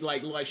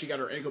like she got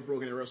her ankle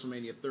broken at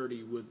WrestleMania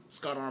 30 with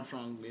Scott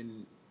Armstrong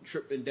and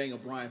Daniel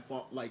Bryan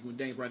fought, like when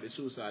Daniel Bryan did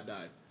suicide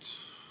dive.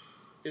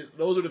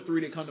 Those are the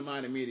three that come to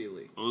mind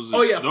immediately. Those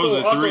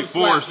are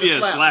four.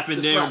 Slapping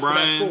Daniel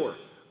Bryan. So that's four.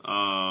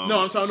 No,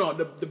 I'm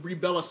talking the Brie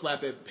Bella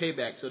slap at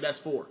Payback, so that's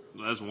four.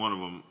 That's one of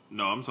them.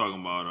 No, I'm talking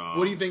about.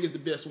 What do you think is the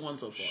best one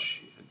so far?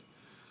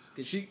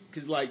 Cause she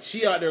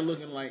out there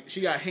looking like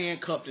she got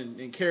handcuffed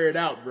and carried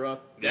out, bro.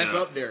 That's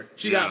up there.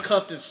 She got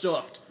cuffed and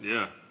stuffed.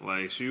 Yeah,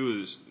 like she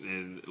was,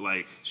 and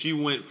like she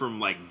went from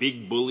like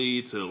big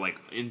bully to like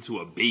into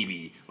a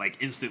baby, like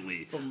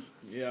instantly.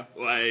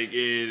 Like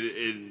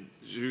and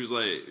she was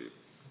like.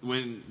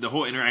 When the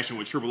whole interaction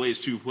with Triple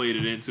H too played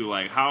it into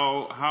like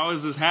how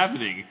is this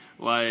happening?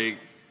 Like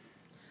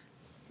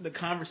the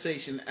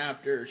conversation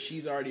after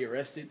she's already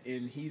arrested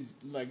and he's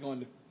like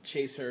going to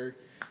chase her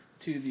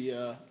to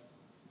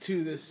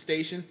the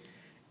station,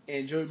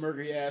 and Joey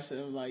Mercury asked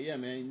him like, yeah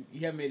man,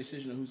 you haven't made a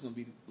decision on who's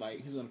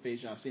gonna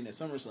face John Cena at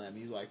SummerSlam. And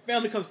he's like,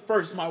 family comes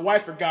first. My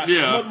wife forgot.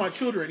 Yeah. I love my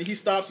children. And he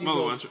stops. He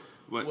goes,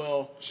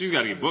 well, she's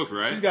got to get booked,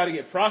 right? She's got to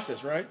get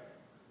processed, right?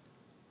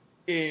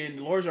 And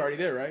Laura's already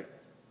there, right?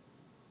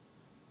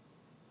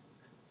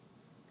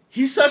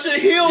 He's such a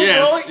heel,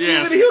 bro. He's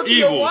even a heel to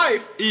your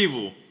wife.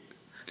 Evil.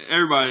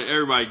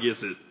 Everybody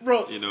gets it.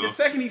 Bro, the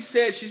second he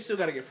said she's still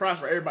got to get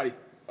processed, everybody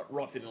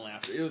erupted in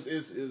laughter. It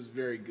was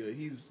very good.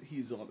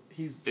 He's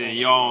and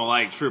y'all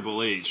like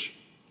Triple H.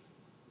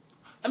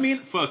 I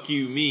mean, fuck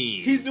you,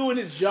 mean. He's doing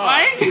his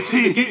job, which is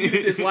to get you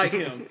to dislike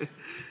him.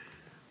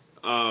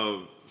 But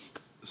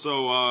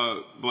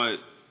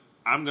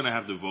I'm gonna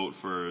have to vote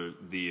for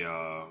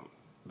the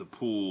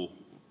pool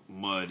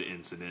mud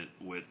incident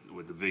with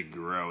the Vic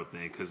Guerrero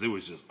thing, because it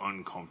was just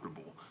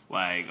uncomfortable.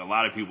 Like a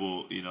lot of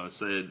people,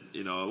 said, a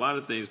lot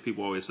of things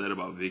people always said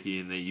about Vicky,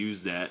 and they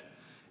used that.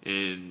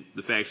 And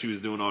the fact she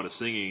was doing all the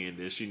singing, and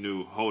then she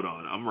knew, hold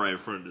on, I'm right in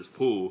front of this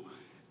pool,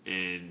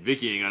 and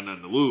Vicky ain't got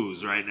nothing to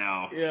lose right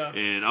now. Yeah.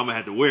 And I'm gonna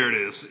have to wear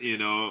this,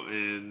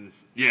 and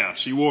yeah,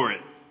 she wore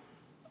it.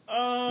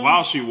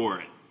 While she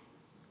wore it.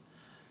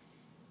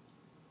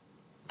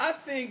 I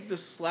think the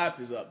slap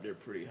is up there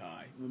pretty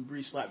high. When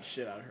Bree slapped the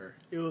shit out of her,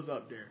 it was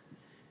up there.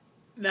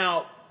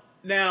 Now,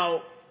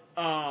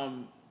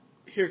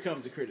 here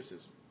comes the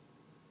criticism.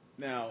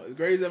 Now, as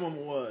great as that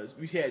moment was,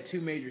 we had two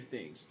major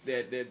things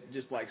that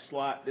just like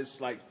fly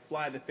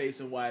in the face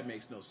and why it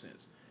makes no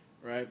sense,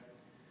 right?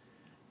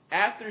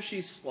 After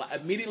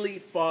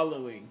immediately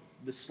following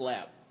the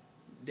slap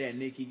that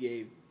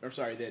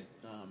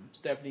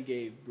Stephanie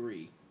gave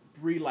Bree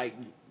like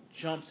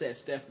jumps at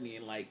Stephanie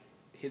and like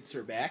hits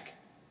her back.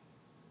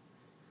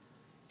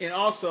 And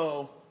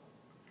also,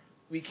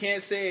 we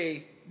can't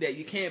say that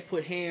you can't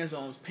put hands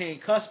on paying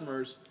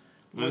customers.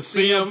 When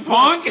CM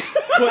Punk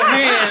put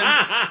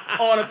hands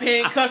on a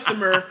paying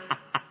customer,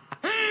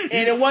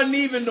 and it wasn't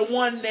even the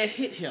one that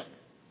hit him.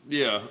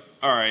 Yeah.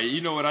 All right. You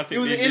know what I think? It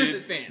was an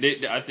innocent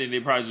fan. I think they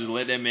probably just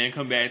let that man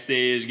come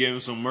backstage, give him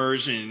some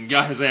merch, and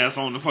got his ass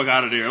on the fuck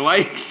out of there.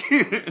 Like.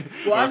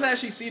 Well, I've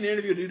actually seen an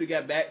interview of a dude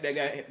that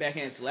got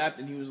backhand slapped,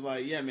 and he was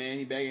like, "Yeah, man,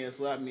 he backhand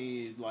slapped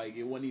me. Like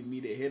it wasn't even me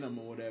that hit him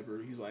or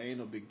whatever." He's like, "Ain't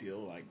no big deal.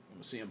 Like I'm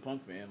a CM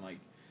Punk fan. Like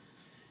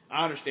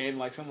I understand.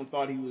 Like someone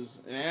thought he was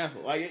an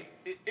asshole. Like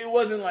it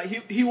wasn't like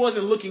he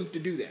wasn't looking to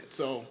do that."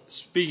 So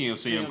speaking of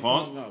CM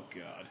Punk, oh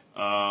god.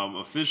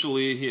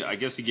 Officially, I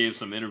guess he gave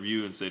some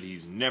interview and said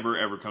he's never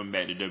ever coming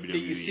back to WWE.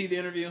 Did you see the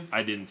interview?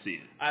 I didn't see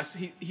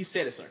it. He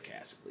said it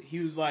sarcastically. He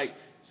was like,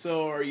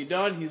 "So are you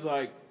done?" He's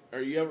like, "Are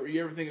you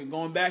ever thinking of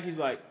going back?" He's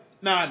like,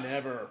 "Nah,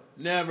 never,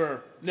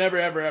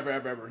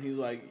 ever." He's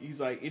like,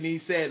 and he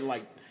said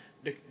like,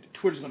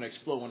 Twitter's gonna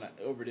explode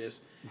over this.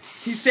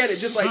 He said it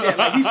just like that.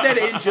 Like he said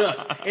it in just.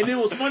 And then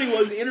what's funny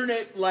was the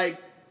internet like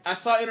I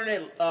saw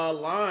internet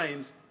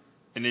lines.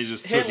 And they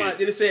just headlines.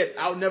 It said,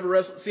 "I'll never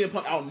wrestle." CM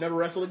Punk, "I'll never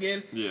wrestle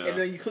again." Yeah. And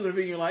then you click the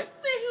video, and you're like,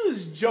 "Man, he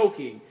was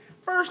joking."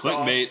 First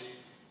off, clickbait.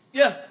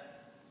 yeah.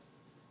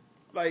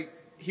 Like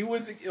he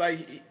was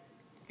like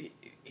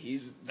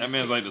he's that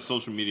man's like the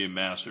social media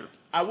master.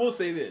 I will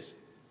say this.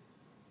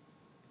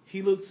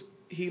 He looks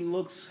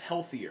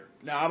healthier.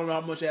 Now I don't know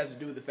how much it has to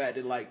do with the fact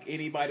that like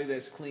anybody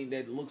that's clean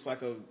that looks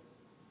like how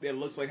he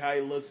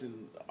looks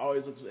and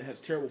always has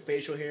terrible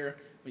facial hair.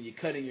 When you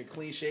cut and you're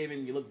clean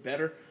shaven, you look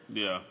better.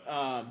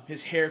 Yeah.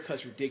 His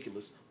haircut's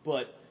ridiculous,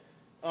 but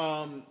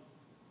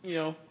you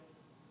know.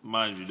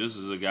 Mind you, this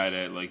is a guy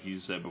that, like you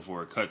said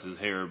before, cuts his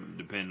hair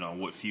depending on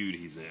what feud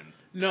he's in.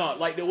 No,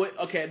 like the way.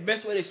 Okay, the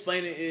best way to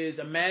explain it is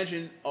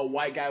imagine a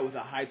white guy with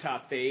a high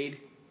top fade,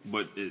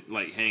 but it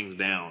like hangs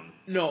down.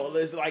 No,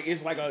 it's a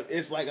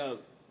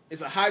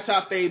high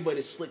top fade, but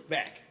it's slicked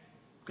back.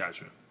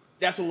 Gotcha.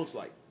 That's what it looks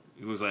like.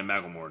 It looks like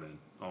Macklemore then,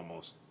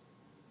 almost.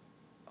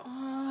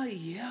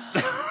 Yeah.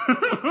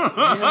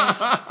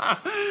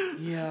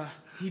 Yeah,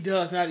 he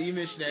does. Now that you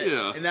mention that,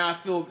 yeah. And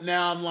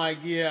now I'm like,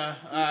 yeah,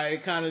 I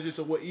kind of just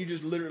what you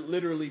just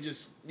literally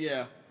just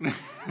yeah.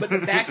 But the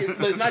back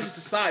but it's not just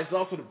the sides; it's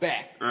also the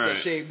back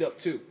that's shaved up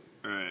too.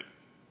 Right.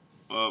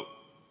 Well,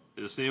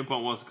 if CM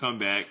Punk wants to come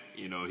back,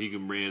 you know, he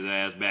can bring his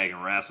ass back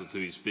and wrestle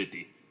till he's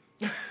 50.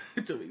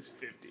 Until he's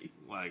 50.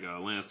 Like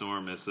Lance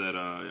Storm has said,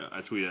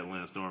 I tweeted at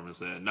Lance Storm and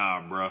said,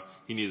 "Nah, bruh,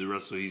 he needs to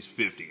wrestle till he's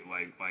 50.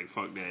 Like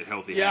fuck that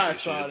healthy happy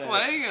I saw shit. that.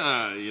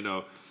 Like, you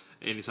know,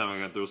 anytime I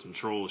gotta throw some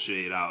troll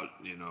shade out,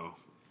 you know,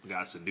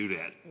 got to do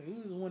that." He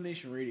was a One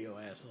Nation Radio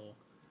asshole.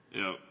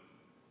 Yep.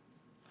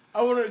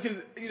 I wonder,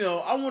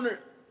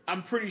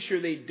 I'm pretty sure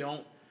they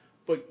don't,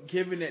 but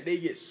given that they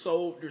get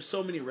there's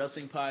so many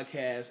wrestling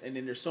podcasts, and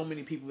then there's so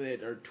many people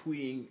that are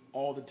tweeting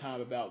all the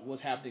time about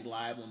what's happening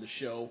live on the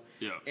show.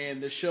 Yeah.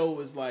 And the show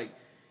is like,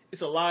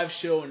 it's a live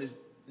show, and it's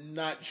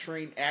not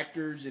trained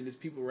actors, and it's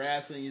people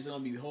wrestling. It's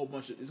gonna be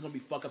it's gonna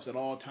be fuck ups at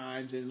all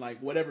times, and like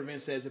whatever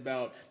Vince says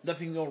about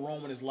nothing can go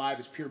wrong when it's live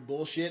is pure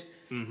bullshit.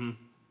 Mm-hmm.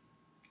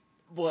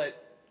 But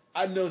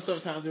I know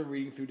sometimes they're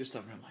reading through this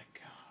stuff, and I'm like,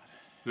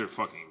 they're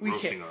fucking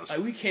roasting us. Like,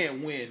 we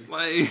can't win.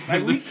 Like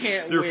we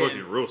can't they're win. They're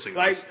fucking roasting us.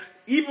 Like,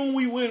 even when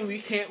we win, we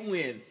can't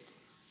win.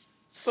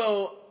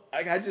 So,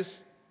 like, I just...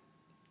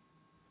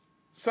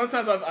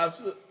 Sometimes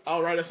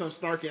I'll write something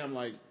snarky, and I'm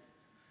like...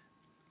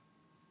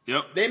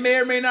 Yep. They may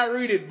or may not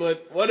read it,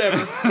 but whatever.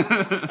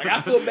 Like,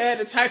 I feel bad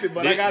to type it,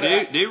 but I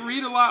gotta... They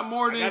read a lot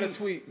more than you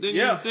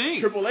think.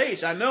 Triple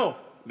H, I know.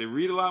 They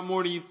read a lot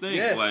more than you think.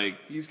 Yes. Like,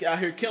 he's out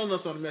here killing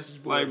us on the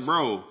message boards. Like,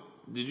 bro...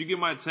 Did you get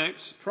my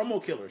text?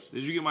 Promo killers.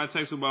 Did you get my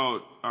text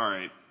about, all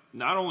right,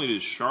 not only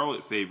did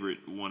Charlotte favorite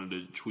one of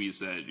the tweets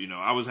that, you know,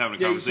 I was having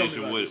a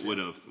conversation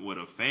with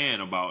a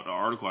fan about the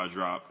article I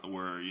dropped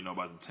where, you know,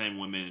 about the 10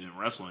 women in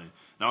wrestling.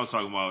 And I was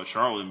talking about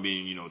Charlotte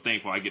being, you know,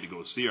 thankful I get to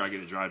go see her. I get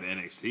to drive to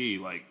NXT,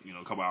 like, you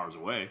know, a couple hours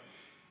away.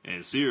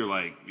 And see her,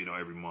 like, you know,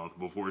 every month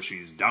before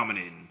she's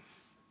dominating.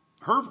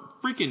 Her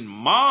freaking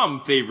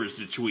mom favorites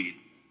the tweet.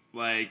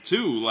 Like,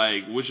 too,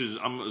 like, which is,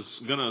 I'm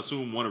going to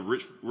assume one of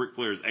Ric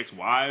Flair's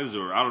ex-wives,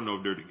 or I don't know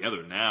if they're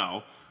together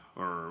now,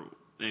 or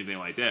anything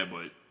like that,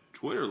 but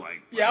Twitter,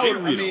 like, they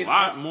read a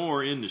lot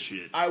more into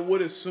shit. I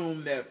would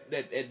assume that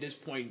at this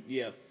point,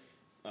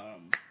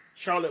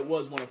 Charlotte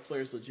was one of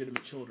Flair's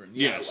legitimate children.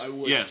 Yeah, yes, I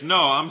would. Yes, no,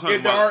 I'm talking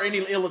if about... there are any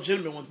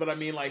illegitimate ones, but I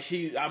mean, like,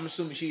 I'm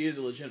assuming she is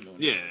a legitimate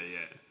one. Yeah.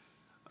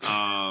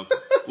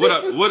 What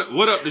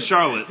up to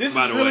Charlotte,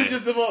 by the way?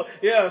 This is really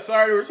just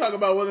sorry, we're talking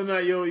about whether or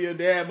not your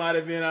dad might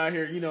have been out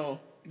here, you know,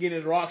 getting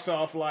his rocks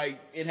off, like,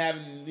 and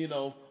having, you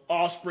know,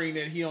 offspring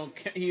that he don't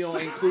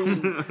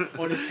include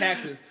on his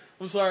taxes.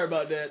 I'm sorry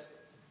about that.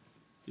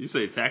 You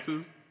say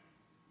taxes?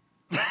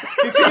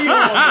 Continue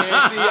on,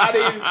 man. See, I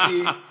didn't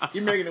see.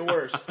 You're making it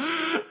worse. All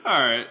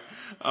right.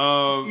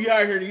 You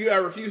out here, you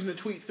are refusing to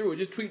tweet through it.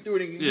 Just tweet through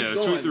it and keep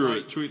going.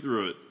 Tweet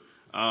through it.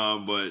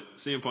 But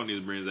CM Punk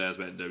needs to bring his ass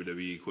back to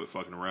WWE, quit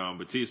fucking around.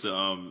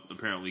 Batista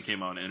apparently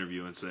came out in an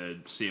interview and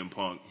said CM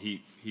Punk,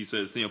 he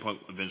said CM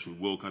Punk eventually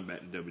will come back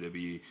to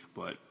WWE,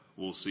 but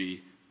we'll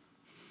see.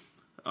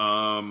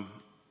 Cena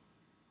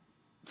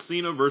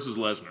versus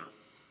Lesnar.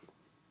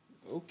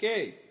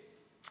 Okay.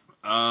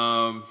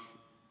 The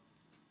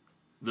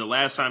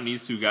last time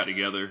these two got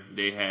together,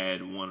 they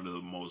had one of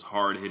the most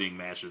hard-hitting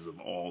matches of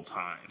all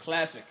time.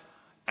 Classic.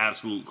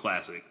 Absolute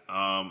classic.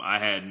 I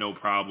had no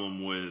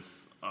problem with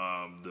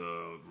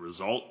the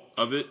result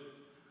of it.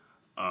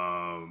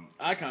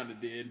 I kind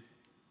of did.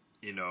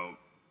 You know,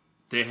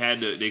 they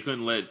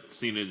couldn't let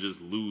Cena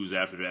just lose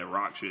after that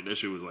Rock shit. That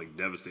shit was like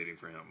devastating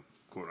for him,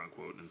 quote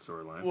unquote, in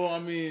storyline. Well, I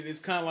mean, it's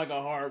kind of like a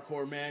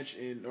hardcore match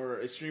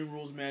or Extreme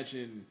Rules match,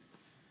 and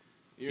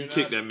he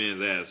kicked that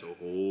man's ass a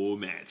whole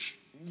match.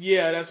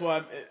 Yeah, that's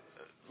why.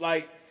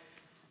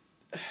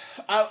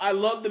 I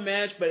love the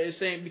match, but it's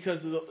saying because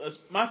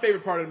my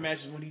favorite part of the match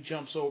is when he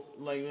jumps over,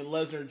 like when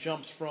Lesnar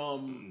jumps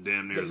from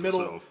damn near the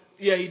middle. Himself.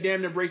 Yeah, he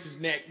damn near breaks his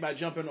neck by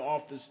jumping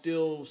off the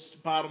steel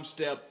bottom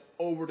step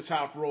over the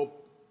top rope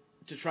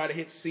to try to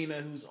hit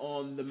Cena, who's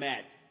on the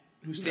mat,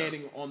 who's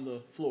standing on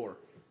the floor.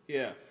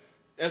 Yeah.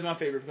 That's my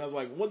favorite because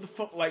like, what the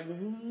fuck? Like,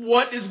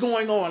 what is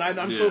going on?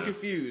 I'm so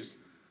confused.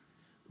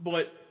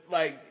 But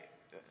like,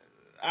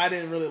 I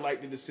didn't really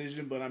like the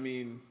decision. But I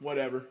mean,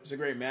 whatever. It's a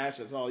great match.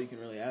 That's all you can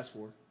really ask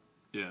for.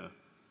 Yeah.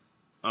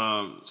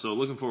 So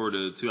looking forward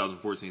to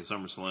 2014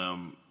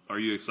 SummerSlam. Are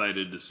you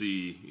excited to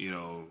see,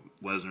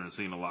 Lesnar and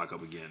Cena lock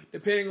up again?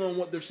 Depending on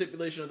what the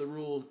stipulation of the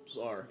rules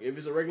are. If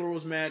it's a regular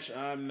rules match,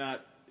 I'm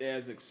not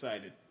as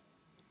excited.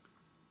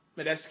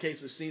 But that's the case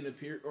with Cena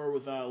or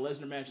with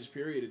Lesnar matches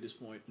period at this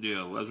point. Yeah,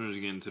 Lesnar's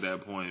getting to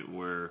that point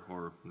where,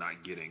 or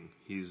not getting,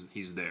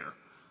 he's there.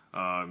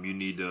 You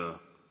need to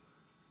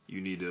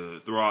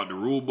throw out the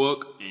rule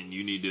book and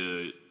you need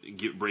to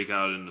break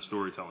out in the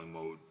storytelling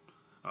mode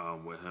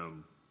with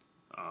him.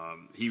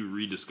 He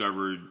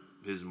rediscovered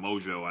his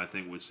mojo, I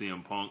think, with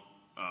CM Punk,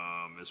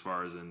 as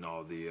far as in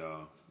all the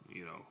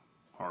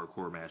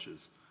hardcore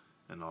matches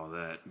and all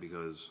that,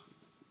 because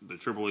the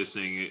Triple H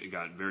thing, it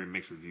got very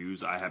mixed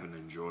reviews. I happen to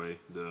enjoy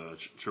the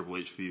Triple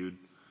H feud.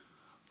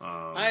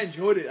 I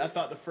enjoyed it. I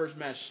thought the first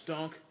match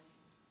stunk.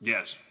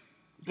 Yes,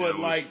 but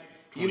like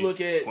if you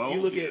look at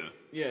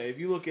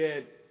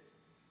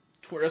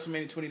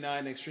WrestleMania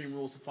 29 Extreme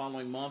Rules the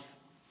following month,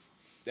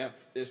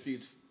 this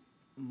feud's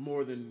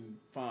more than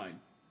fine.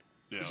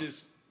 Yeah. It's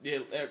just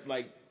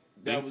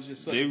that was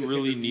just such they a good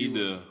really need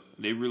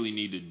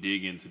to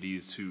dig into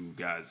these two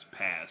guys'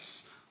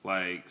 pasts.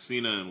 Like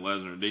Cena and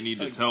Lesnar, they need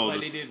to tell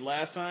they did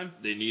last time.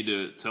 They need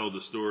to tell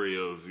the story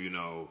of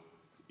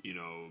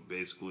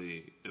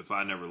basically if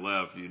I never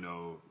left,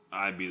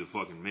 I'd be the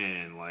fucking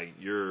man. Like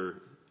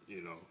you're.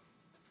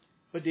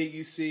 But did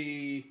you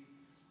see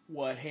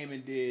what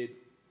Heyman did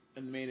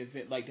in the main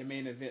event? Like the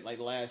main event, like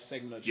the last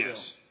segment of the show.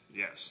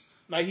 Yes.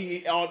 Like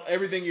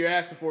everything you're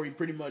asking for, he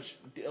pretty much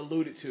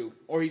alluded to,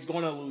 or he's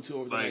going to allude to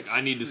over the next. Like I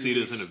need to see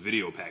this in a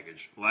video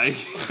package, like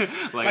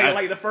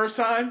the first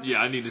time. Yeah,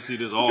 I need to see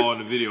this all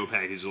in a video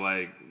package.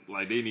 Like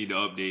they need to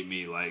update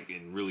me,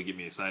 and really get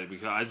me excited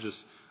because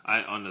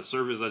on the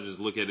surface I just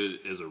look at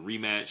it as a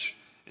rematch,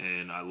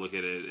 and I look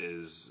at it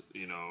as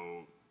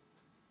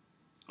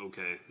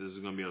okay, this is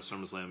going to be our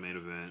SummerSlam main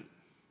event.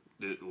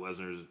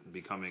 Lesnar's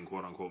becoming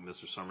quote unquote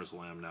Mr.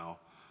 SummerSlam now.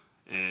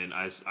 And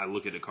I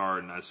look at the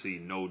card and I see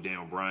no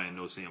Daniel Bryan,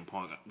 no CM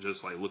Punk,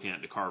 just like looking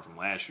at the card from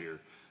last year.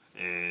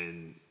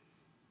 And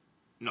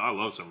I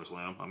love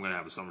SummerSlam. I'm gonna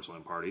have a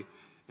SummerSlam party,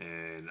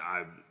 and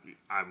I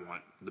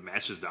want the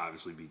matches to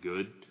obviously be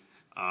good.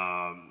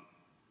 I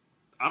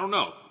don't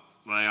know.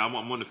 Like I'm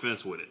on the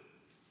fence with it,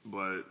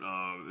 but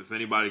if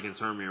anybody can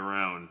turn me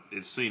around,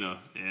 it's Cena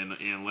and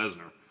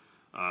Lesnar.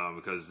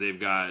 Because they've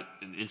got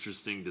an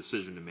interesting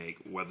decision to make,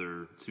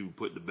 whether to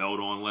put the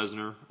belt on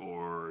Lesnar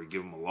or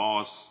give him a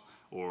loss,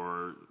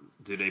 or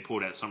do they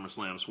pull that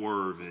SummerSlam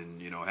swerve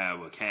and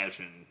have a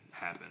cash-in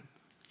happen?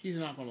 He's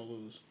not going to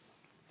lose.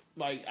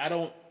 Like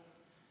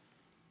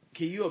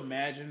can you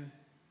imagine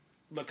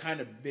the kind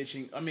of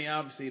bitching? I mean,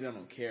 obviously they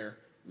don't care.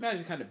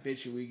 Imagine the kind of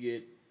bitching we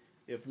get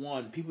if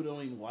people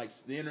don't even like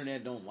the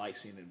internet, don't like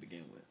Cena to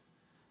begin with.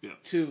 Yeah.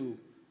 2,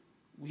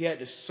 we had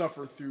to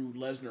suffer through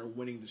Lesnar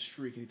winning the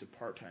streak and he's a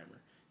part-timer.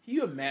 Can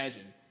you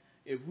imagine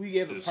if we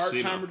gave a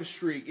part-timer the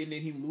streak and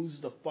then he loses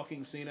the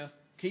fucking Cena?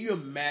 Can you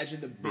imagine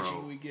the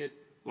bitching we get?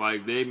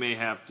 Like, they may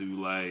have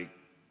to, like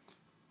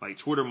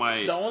Twitter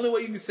might... The only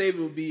way you can save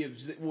it would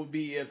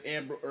be if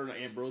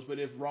Ambrose, but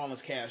if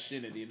Rollins cashed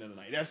in at the end of the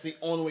night. That's the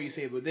only way you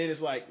save it. But then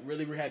it's like,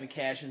 really, we're having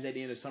cash-ins at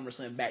the end of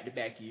SummerSlam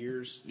back-to-back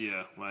years?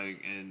 Yeah,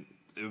 and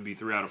it would be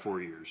 3 out of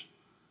 4 years.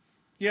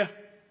 Yeah.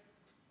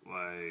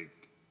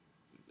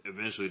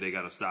 Eventually they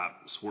got to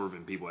stop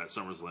swerving people at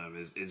SummerSlam.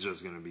 It's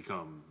just going to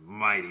become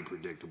mighty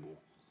predictable.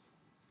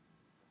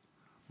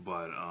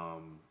 But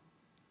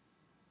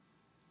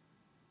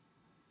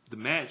the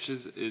match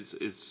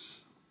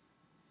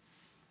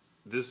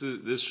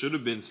this should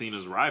have been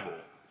Cena's rival,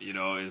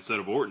 instead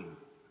of Orton,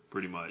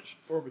 pretty much.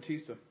 Or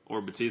Batista.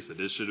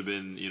 This should have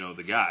been,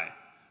 the guy.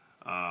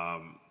 I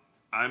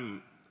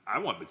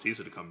want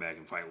Batista to come back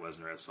and fight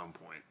Lesnar at some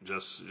point,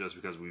 just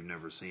because we've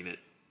never seen it.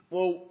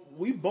 Well,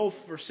 we both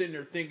were sitting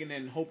there thinking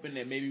and hoping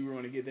that maybe we were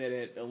going to get that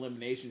at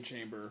Elimination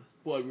Chamber.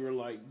 But we were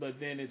but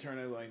then it turned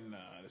out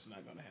nah, that's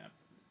not going to happen.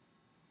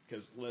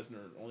 Because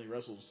Lesnar only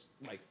wrestles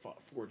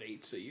 4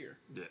 dates a year.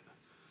 Yeah.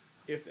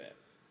 If that.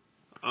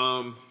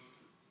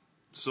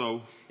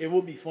 So. It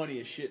would be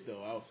funny as shit,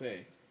 though, I'll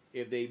say.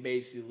 If they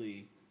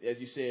basically, as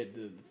you said,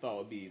 the thought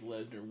would be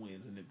Lesnar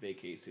wins and then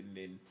vacates. And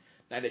then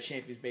Night of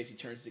Champions basically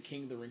turns to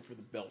King of the Ring for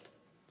the belt.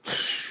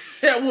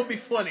 That would be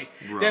funny.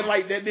 Bro. That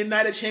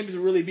Night of Champions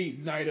would really be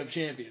Night of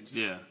Champions.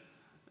 Yeah.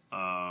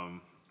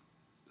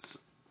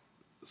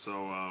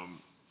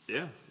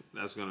 Yeah,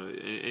 that's gonna.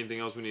 Anything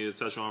else we need to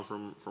touch on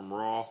from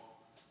Raw?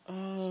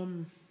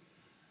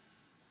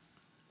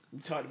 We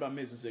talked about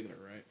Miz and Ziggler,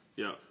 right?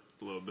 Yeah,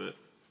 a little bit.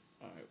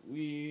 All right,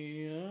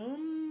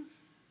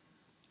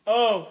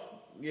 Oh,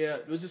 yeah.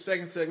 It was the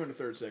second segment or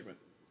third segment?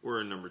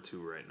 We're in number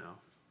 2 right now.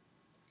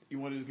 You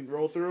want to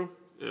roll through?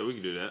 Yeah, we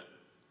can do that.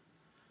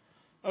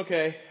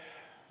 Okay.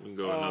 We can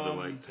go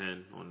another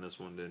 10 on this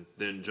one,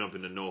 then jump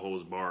into No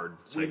Holds Barred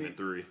segment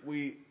 3.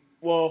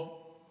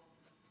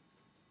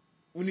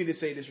 we need to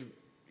say this.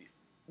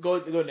 Go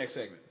next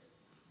segment.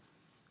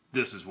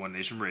 This is One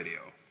Nation Radio.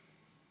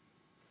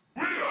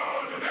 We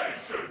are the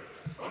nation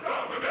of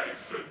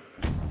domination.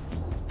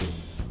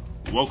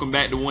 Welcome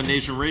back to One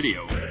Nation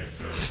Radio.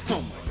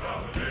 Oh my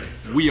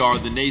God. We are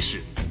the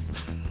nation.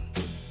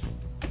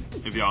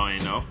 If y'all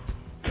ain't know.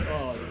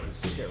 Oh, this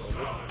is terrible.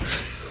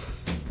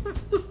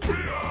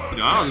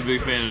 I was a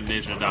big fan of the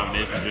Nation of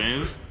Domination,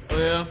 James. Oh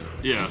yeah.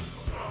 Yeah.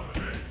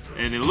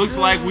 And it looks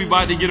like we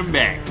about to get him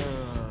back.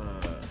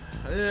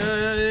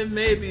 It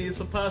maybe it's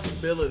a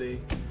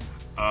possibility.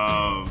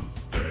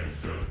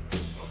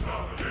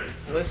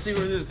 Let's see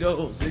where this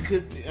goes. It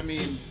could. I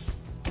mean,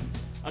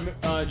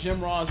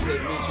 Jim Ross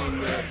had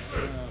mentioned that.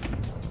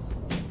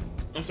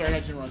 I'm sorry,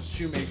 not Jim Ross.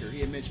 Shoemaker. He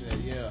had mentioned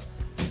that. Yeah.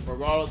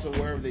 Regardless of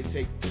wherever they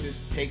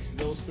takes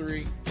those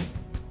three,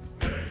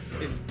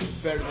 it's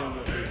better than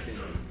what they've been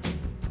doing.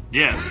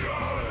 Yes.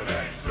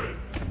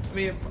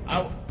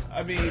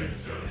 I mean,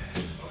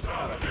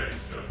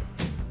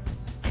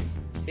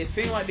 it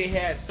seemed like they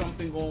had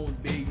something going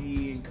with Big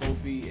E and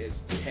Kofi as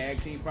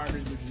tag team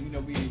partners, which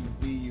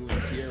you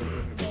and Sierra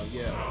were talking about.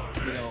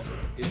 Yeah,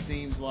 it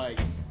seems like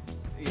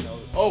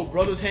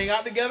brothers hang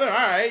out together. All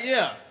right,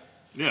 yeah.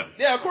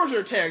 Yeah, of course they're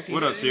a tag team.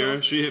 What up,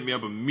 Sierra? She hit me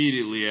up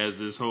immediately as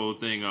this whole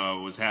thing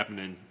was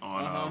happening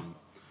on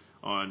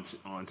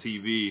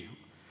TV.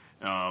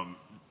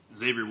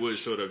 Xavier Woods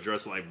showed up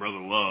dressed like Brother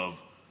Love.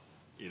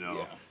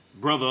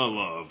 Brother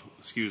Love.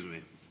 Excuse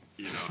me.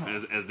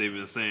 As they've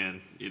been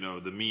saying,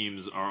 the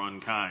memes are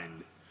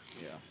unkind.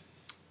 Yeah.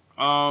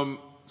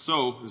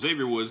 So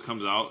Xavier Woods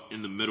comes out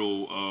in the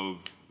middle of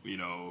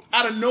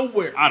out of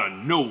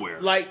nowhere.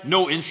 Like,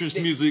 no entrance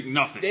music,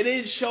 nothing. They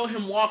didn't show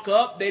him walk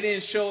up. They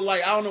didn't show,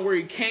 I don't know where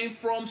he came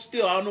from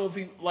still. I don't know if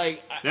he,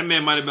 that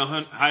man might have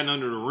been hiding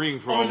under the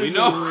ring for all we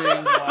know.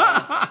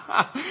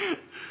 Wow.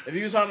 If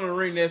he was hiding under the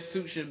ring, that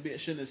suit shouldn't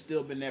have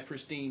still been that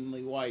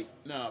pristinely white.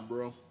 Nah,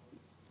 bro.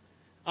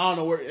 I don't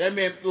know where that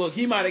man. Look,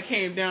 he might have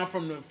came down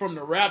from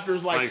the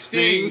Raptors like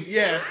Sting.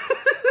 Yes,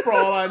 for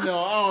all I know.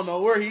 I don't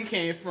know where he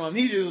came from.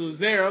 He just was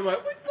there. I was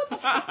like, what the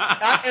fuck?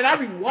 I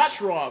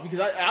rewatch Raw because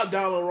I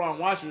download Raw and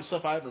watch the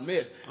stuff I ever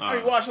missed. I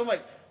rewatch. I'm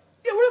like,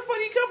 yeah, where the fuck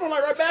did he come from?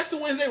 Like right back to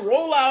when they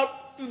roll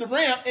out through the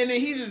ramp and then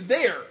he's just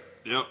there.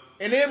 Yep.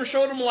 And they never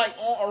showed him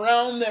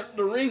around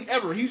the ring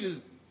ever. He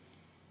just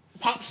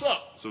pops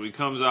up. So he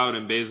comes out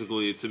and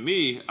basically, to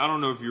me, I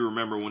don't know if you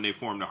remember when they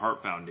formed the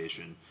Hart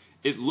Foundation.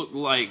 It looked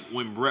like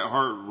when Bret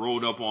Hart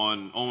rolled up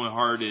on Owen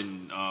Hart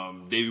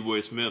and Davey Boy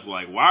Smith,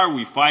 like, why are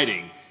we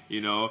fighting? They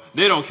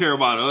don't care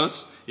about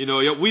us.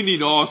 We need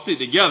to all stick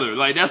together.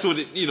 Like, that's what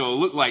it,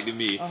 looked like to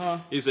me.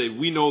 He said,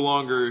 we no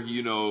longer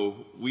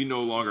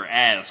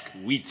ask,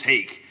 we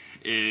take.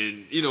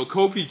 And,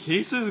 Kofi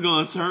Kingston's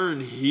going to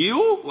turn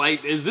heel?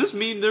 Like, does this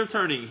mean they're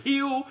turning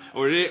heel?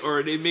 Or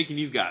are they making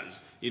these guys,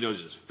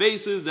 just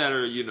faces that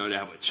are, that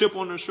have a chip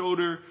on their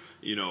shoulder?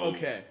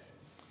 Okay.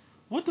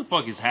 What the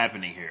fuck is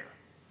happening here?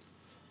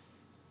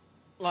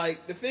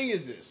 Like, the thing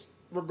is this.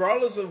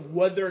 Regardless of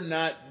whether or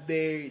not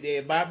they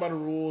abide by the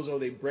rules or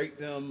they break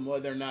them,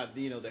 whether or not,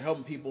 they're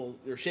helping people,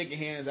 they're shaking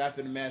hands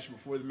after the match,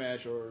 before the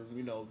match, or,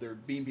 they're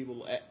beating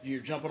people, you're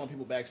jumping on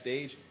people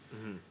backstage.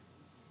 Mm-hmm.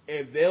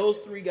 If those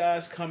three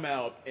guys come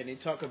out and they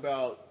talk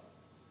about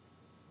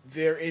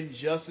their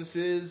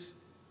injustices,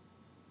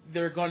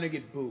 they're going to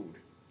get booed.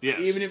 Yes.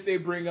 Even if they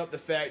bring up the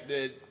fact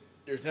that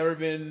there's never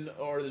been,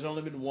 or there's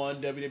only been one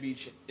WWE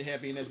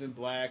champion that's been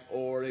black,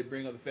 or they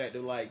bring up the fact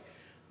that,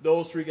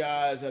 those three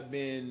guys have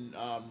been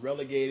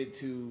relegated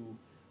to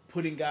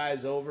putting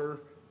guys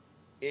over,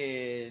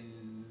 and,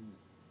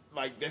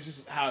 that's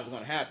just how it's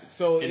going to happen.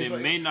 So, and it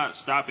may not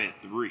stop at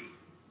 3.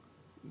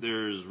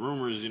 There's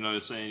rumors,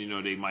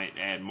 saying, they might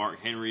add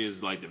Mark Henry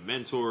as, the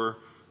mentor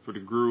for the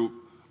group.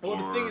 Well,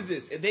 the thing is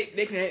this. If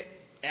they can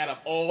add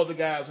up all the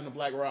guys on the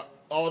black guys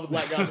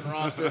on the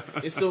roster,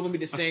 it's still gonna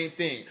be the same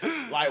thing.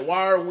 Like,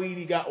 why are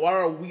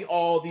we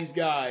all these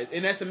guys?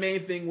 And that's the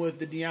main thing with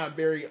the Deion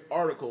Barry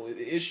article.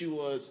 The issue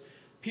was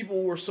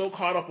people were so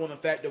caught up on the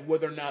fact of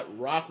whether or not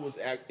Rock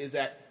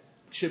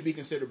should be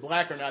considered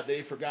black or not,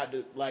 they forgot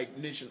to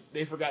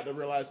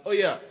realize, oh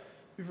yeah,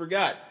 we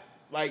forgot.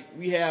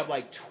 We have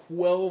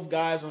 12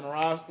 guys on the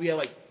roster. We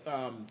have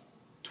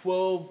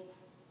 12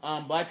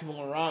 black people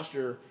on the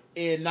roster,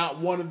 and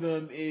not one of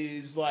them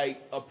is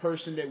a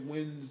person that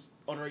wins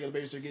on a regular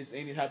basis or gets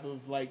any type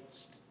of blunt,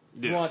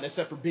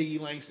 except for Big E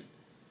Langston.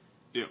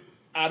 Yeah.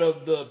 Out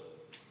of the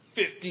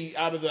 50,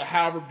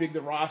 however big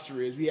the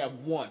roster is, we have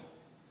one.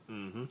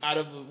 Mm-hmm. Out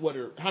of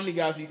how many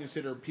guys do you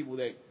consider people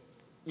that?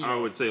 I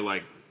would say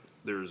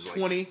there's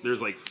 20.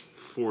 There's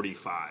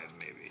 45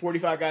 maybe.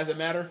 45 guys that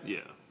matter. Yeah.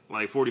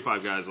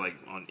 45 guys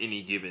on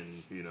any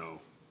given,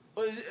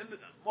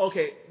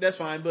 Okay, that's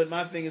fine. But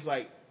my thing is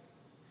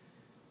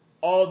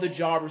all the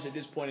jobbers at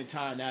this point in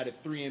time, now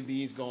that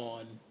 3MB's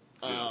gone,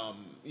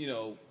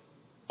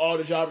 all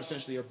the jobbers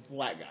essentially are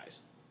black guys.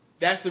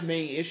 That's the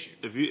main issue.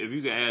 If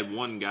you could add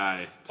one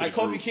guy to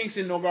Kofi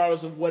Kingston,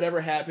 regardless of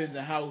whatever happens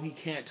and how he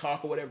can't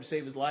talk or whatever to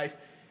save his life,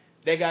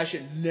 that guy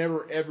should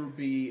never ever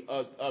be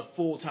a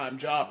full-time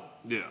jobber.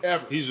 Yeah.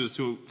 Ever. He's just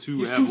too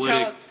He's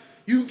athletic.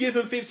 You can give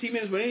him 15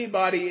 minutes with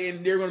anybody,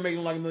 and they're going to make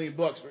him like $1 million.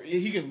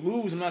 He can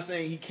lose. I'm not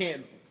saying he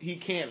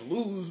can't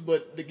lose,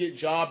 but to get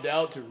jobbed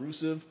out to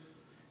Rusev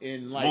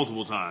in like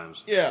multiple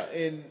times. Yeah,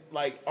 and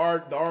like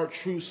the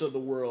R-Truth of the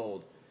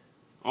world.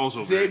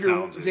 Also very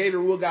talented. Xavier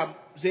Woods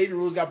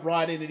got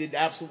brought in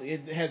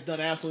and has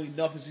done absolutely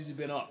nothing since he's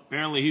been up.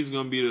 Apparently he's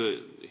gonna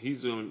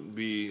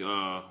be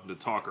the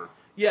talker.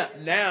 Yeah,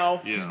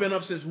 now Yeah. he's been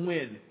up since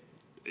when?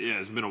 Yeah,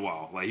 it's been a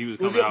while. Like he was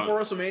Was coming he up out.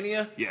 before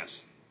WrestleMania?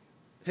 Yes.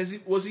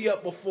 Was he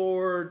up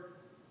before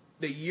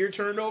the year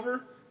turned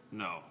over?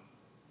 No.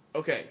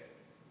 Okay.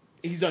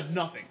 He's done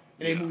nothing.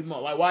 And Yeah. they moved him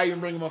up. Like, why even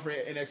bring him up for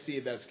NXT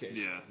if that's the case?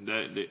 Yeah,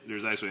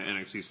 there's actually an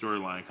NXT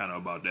storyline kind of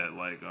about that.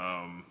 Like,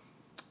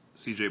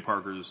 CJ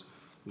Parker's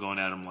going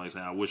at him like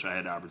saying, "I wish I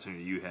had the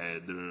opportunity you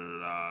had. Da, da, da,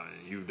 da.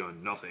 You've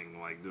done nothing.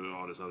 Like, doing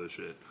all this other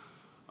shit."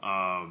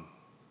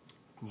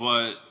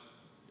 But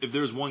if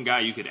there's one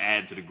guy you could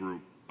add to the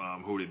group,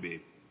 who would it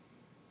be?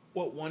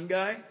 What, one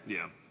guy?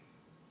 Yeah,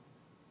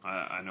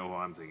 I know who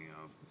I'm thinking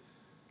of.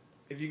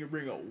 If you can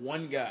bring up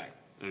one guy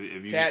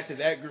If you to add to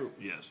that group,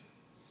 yes,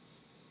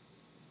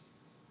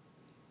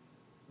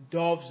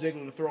 Dolph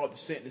Ziggler to throw out the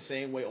scent the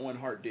same way Owen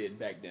Hart did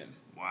back then.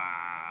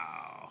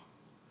 wow.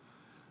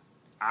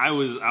 I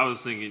was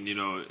thinking,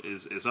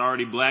 it's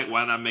already black.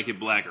 Why not make it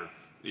blacker?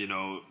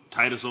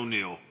 Titus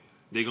O'Neil.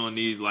 They're gonna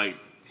need like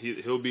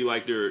he'll be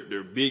like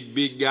their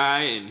big guy,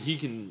 and he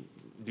can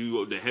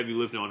do the heavy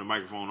lifting on the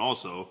microphone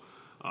also.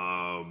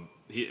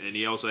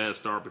 He also has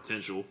star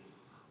potential.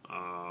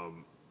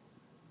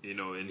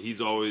 And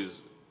he's always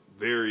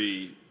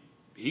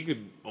he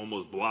could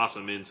almost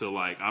blossom into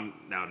like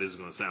now this is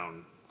gonna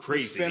sound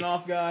crazy.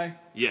 Spinoff guy.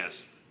 Yes,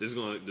 this is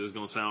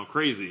gonna sound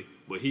crazy,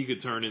 but he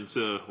could turn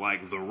into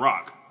like The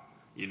Rock,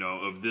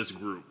 of this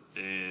group,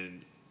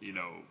 and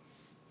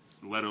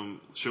let him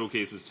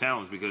showcase his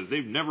talents because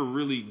they've never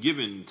really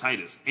given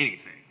Titus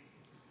anything.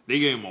 They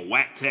gave him a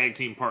whack tag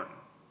team partner.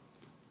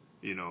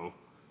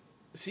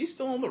 Is he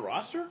still on the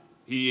roster?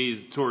 He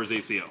is tore his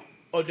ACL.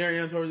 Oh,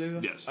 Darian towards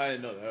ACL? Yes. I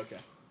didn't know that. Okay.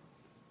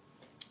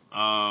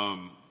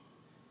 Um,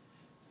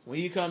 When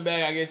you come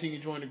back, I guess he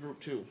can join the group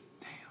too.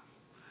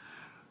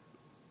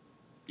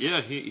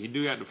 yeah, he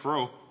do got the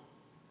fro.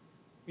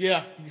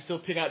 Yeah, you can still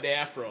pick out the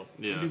afro.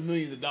 Yeah. You do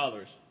millions of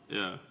dollars.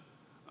 Yeah.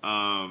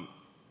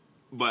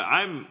 But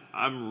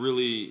I'm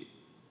really.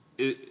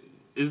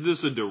 Is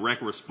this a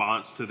direct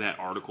response to that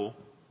article,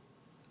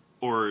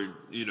 or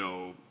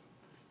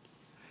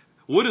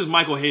what does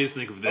Michael Hayes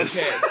think of this?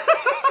 Okay.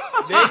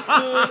 They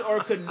could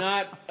or could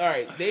not. All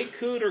right, they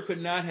could or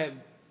could not have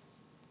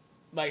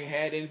like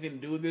had anything to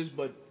do with this.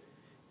 But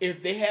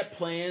if they had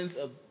plans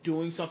of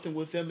doing something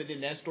with them, and then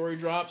that story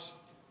drops,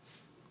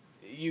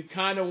 you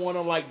kind of want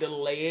to like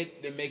delay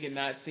it and make it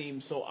not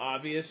seem so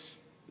obvious.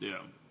 Yeah.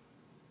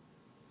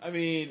 I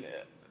mean,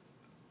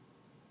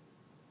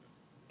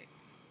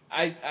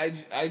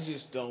 I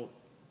just don't.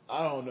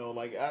 I don't know.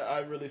 Like I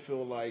really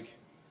feel like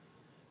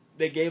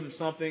they gave them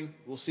something.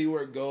 We'll see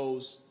where it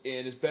goes,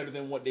 and it's better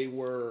than what they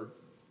were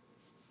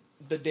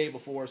the day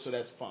before, so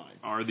that's fine.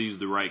 Are these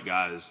the right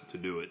guys to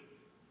do it?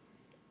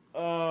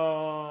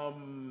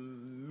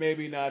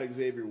 Maybe not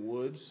Xavier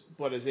Woods,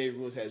 but Xavier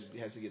Woods has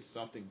to get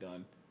something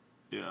done.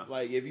 Yeah.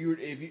 Like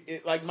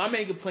like my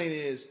main complaint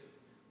is,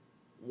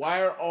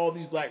 why are all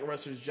these black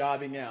wrestlers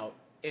jobbing out?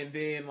 And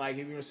then like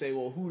if you're gonna say,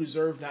 well, who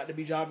deserves not to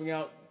be jobbing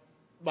out?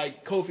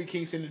 Like Kofi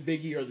Kingston and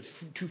Big E are the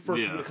two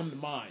first people that come to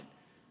mind.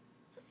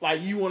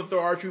 Like you want to throw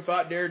R-Truth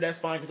out there, that's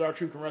fine because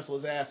R-Truth can wrestle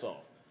his ass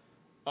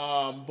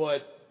off.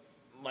 But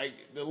like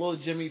the little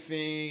Jimmy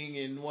thing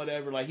and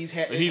whatever, like he's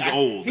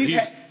old. He's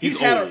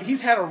old.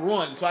 He's had a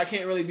run, so I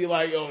can't really be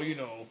like, oh,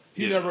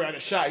 he never had a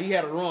shot. He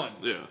had a run.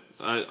 Yeah.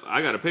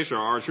 I got a picture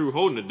of R-Truth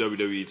holding the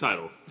WWE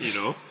title.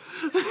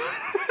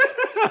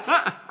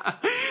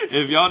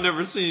 If y'all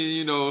never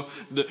seen,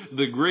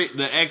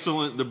 the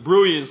excellent, the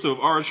brilliance of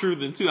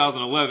R-Truth in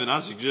 2011,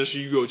 I suggest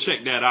you go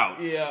check that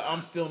out. Yeah,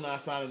 I'm still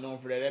not signing on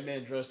for that. That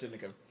man dressed in the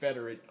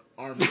Confederate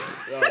Army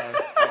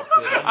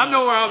outfit. I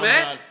know where I'm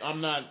at.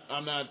 I'm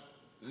not.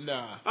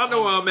 Nah. I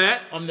know where I'm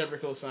at. I'm never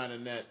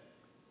co-signing that.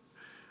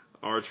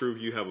 R-Truth,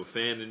 you have a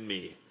fan in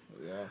me.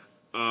 Yeah.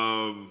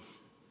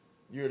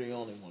 You're the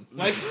only one.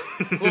 Like,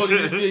 well,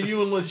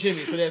 you and Lil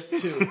Jimmy, so that's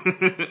two.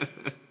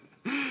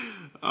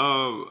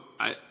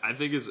 I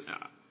think it's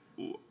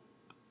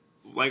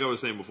like I was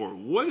saying before.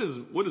 What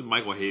is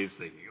Michael Hayes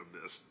thinking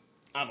of this?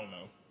 I don't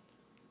know.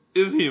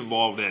 Is he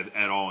involved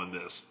at all in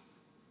this?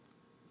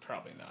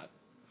 Probably not.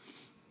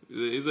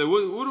 He's like,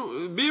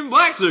 what being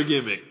black's their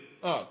gimmick.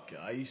 Oh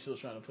God, you still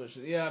trying to push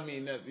it? Yeah, I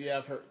mean,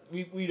 I've heard.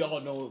 We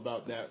all know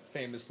about that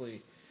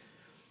famously.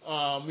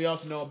 We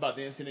also know about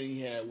the incident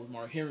he had with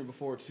Mark Henry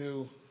before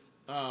too.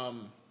 I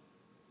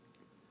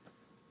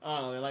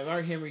don't know, like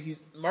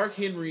Mark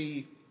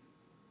Henry.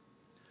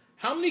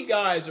 How many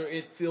guys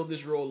filled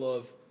this role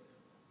of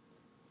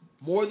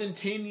more than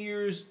 10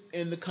 years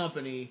in the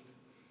company?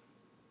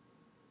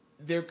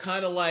 They're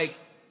kind of like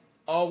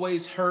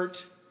always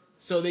hurt,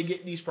 So they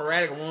get these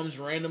sporadic runs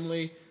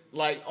randomly.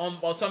 Like, on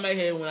top of my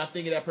head, when I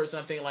think of that person,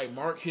 I think like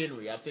Mark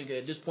Henry. I think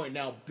at this point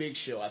now, Big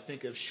Show. I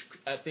think of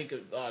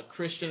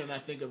Christian, and I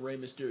think of Rey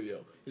Mysterio.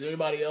 Is there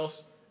anybody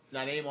else? Can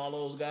I name all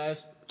those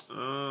guys?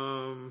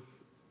 I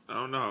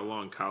don't know how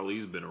long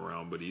Khali's been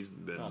around, but he's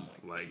been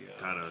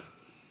kind of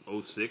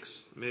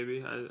 06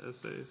 maybe. I'd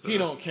say. So. He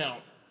don't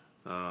count.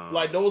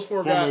 Like those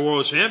four guys. Former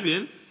world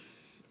champion.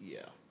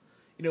 Yeah.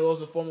 You know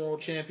who's a former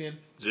world champion?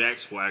 Jack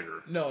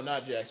Swagger. No,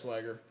 not Jack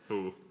Swagger.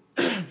 Who?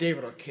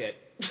 David Arquette.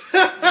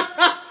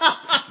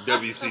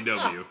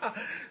 WCW.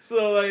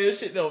 So like this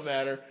shit don't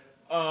matter.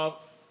 I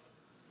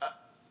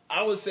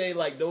would say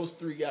like those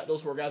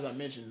four guys I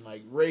mentioned,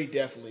 like Ray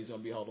definitely is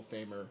gonna be a Hall of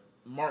Famer.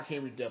 Mark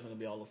Henry definitely gonna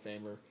be a Hall of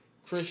Famer.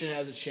 Christian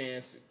has a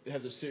chance,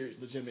 has a serious,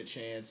 legitimate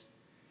chance,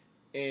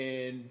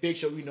 and Big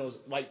Show, we know,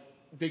 like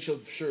Big Show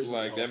for sure is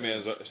like that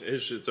man's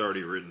his shit's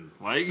already written.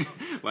 Like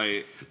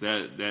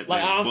that.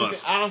 Like I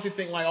honestly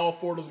think like all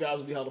four of those guys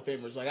would be Hall of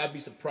Famers. Like I'd be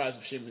surprised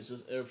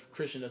if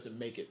Christian doesn't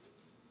make it.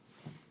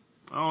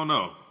 I don't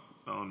know.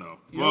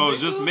 You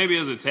just so? Maybe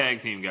as a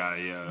tag team guy,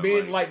 yeah.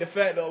 Being like the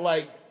fact that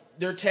like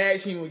their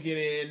tag team would get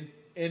in,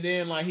 and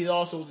then like he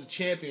also was a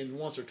champion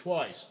once or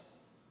twice.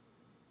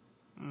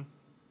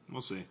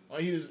 We'll see.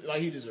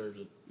 He deserves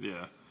it.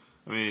 Yeah,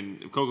 I mean,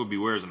 if Coco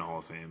Beware's in the Hall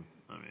of Fame,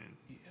 I mean,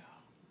 yeah.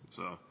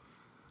 So,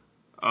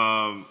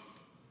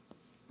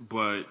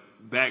 but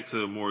back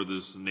to more of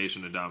this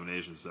Nation of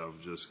Domination stuff,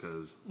 just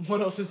because.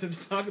 What else is there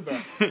to talk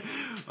about?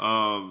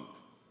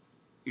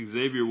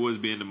 Xavier Woods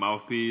being the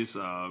mouthpiece.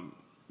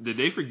 Did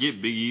they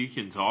forget Big E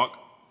can talk?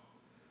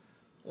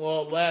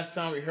 Well, last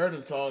time we heard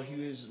him talk,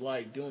 he was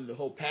like doing the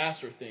whole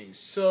pastor thing.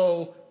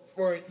 So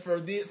for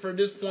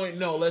this point,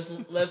 no, let's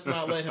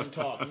not let him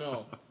talk.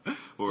 No.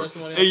 Or,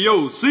 hey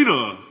yo,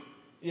 Cena.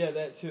 Yeah,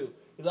 that too.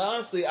 Because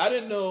honestly, I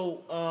didn't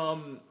know.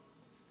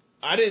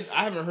 I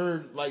haven't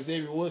heard like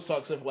Xavier Woods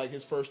talk except for like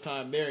his first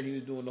time there, and he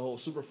was doing the whole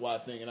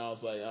Superfly thing, and I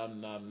was like,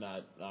 I'm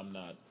not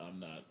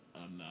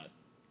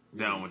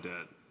down with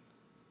that.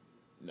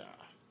 Nah.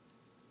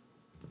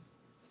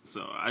 So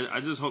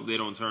I just hope they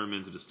don't turn him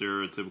into the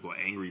stereotypical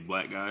angry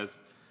black guys,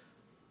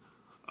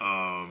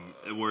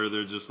 where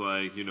they're just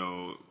like, you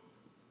know,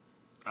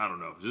 I don't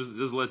know,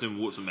 just let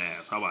them whoop some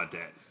ass. How about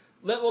that?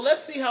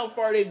 Let's see how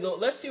far they go.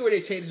 Let's see where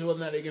they take this, whether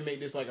or not they can make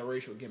this like a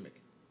racial gimmick.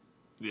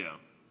 Yeah.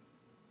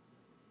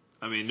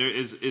 I mean, there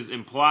is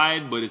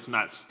implied, but it's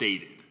not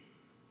stated.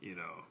 You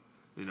know,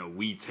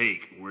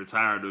 we're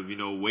tired of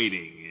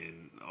waiting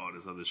and all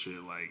this other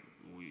shit. Like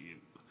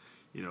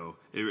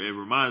it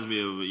reminds me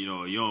of a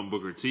young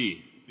Booker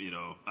T.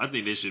 I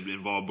think they should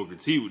involve Booker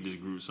T with this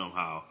group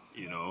somehow.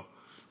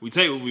 We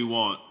take what we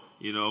want.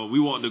 We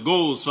want the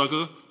gold,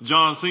 sucker.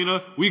 John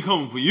Cena, we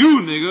coming for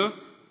you, nigga.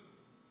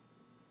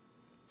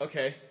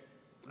 Okay.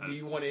 Do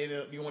you want to end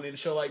a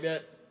show like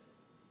that?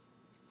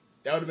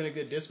 That would have been a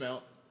good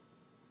dismount.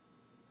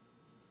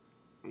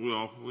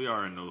 Well, we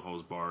are in no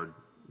holds barred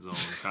zone,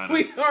 kind of.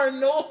 We are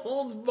no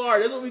holds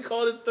barred. That's what we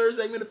call this third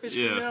segment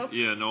officially now?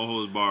 Yeah, no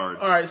holds barred.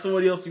 All right, so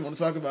what else do you want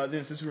to talk about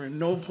then, since we're in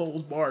no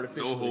holds barred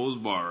officially? No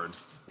holds barred.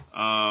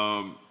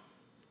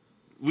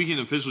 We can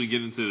officially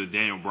get into the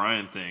Daniel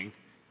Bryan thing.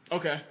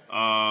 Okay.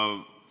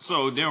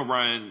 So Daniel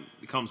Bryan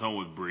comes home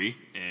with Brie,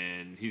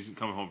 and he's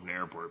coming home from the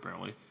airport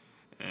apparently.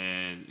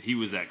 And he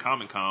was at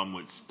Comic-Con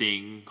with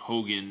Sting,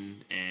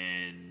 Hogan,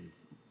 and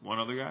one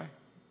other guy.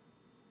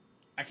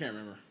 I can't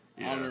remember.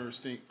 Yeah. I don't remember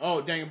Sting.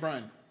 Oh, Daniel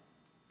Bryan.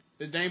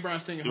 Is Daniel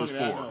Bryan, Sting, and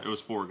Hogan? It was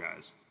four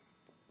guys.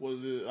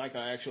 Was it like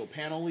an actual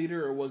panel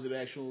leader, or was it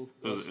actual?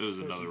 It was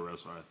another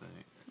wrestler, I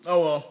think.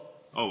 Oh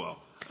well.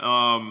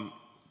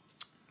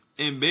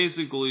 And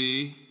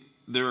basically,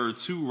 there are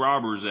two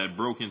robbers that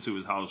broke into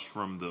his house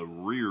from the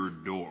rear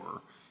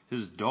door.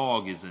 His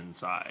dog is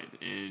inside,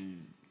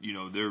 and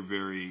they're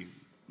very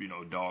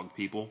dog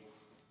people.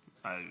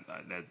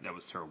 That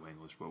was terrible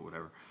English, but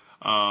whatever.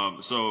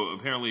 So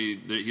apparently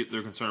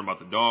they're concerned about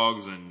the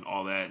dogs and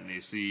all that, and they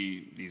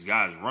see these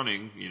guys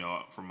running,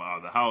 from out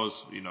of the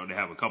house. They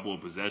have a couple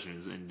of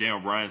possessions, and Daniel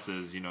Bryan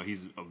says,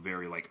 he's a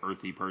very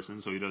earthy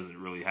person, so he doesn't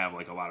really have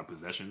a lot of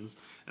possessions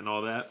and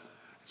all that.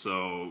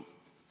 So,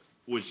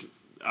 which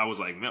I was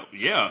like,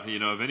 yeah,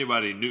 if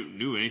anybody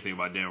knew anything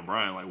about Daniel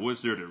Bryan,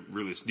 what's there to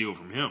really steal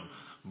from him?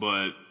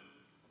 But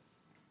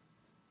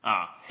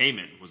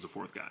Heyman was the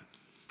fourth guy.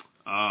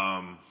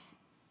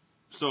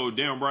 So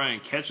Daniel Bryan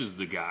catches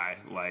the guy,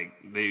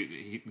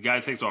 the guy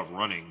takes off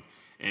running,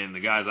 and the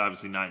guy's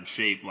obviously not in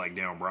shape like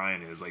Daniel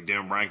Bryan is.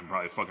 Daniel Bryan can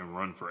probably fucking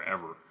run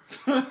forever.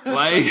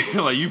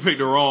 You picked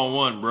the wrong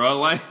one,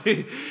 bro. And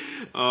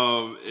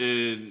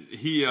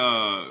he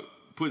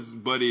puts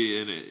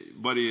Buddy in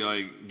it. Buddy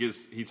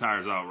he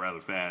tires out rather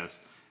fast,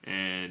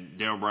 and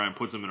Daniel Bryan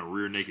puts him in a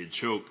rear naked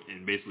choke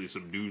and basically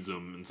subdues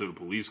him until the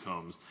police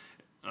comes.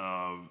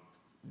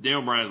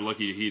 Daniel Bryan's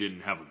lucky he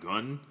didn't have a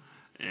gun.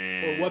 Or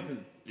a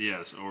weapon.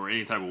 Yes, or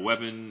any type of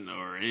weapon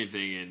or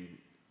anything. And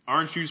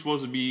aren't you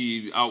supposed to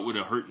be out with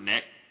a hurt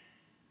neck?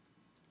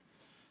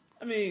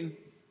 I mean,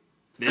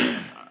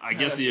 I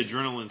guess the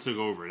adrenaline took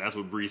over. That's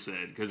what Bree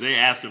said because they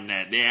asked him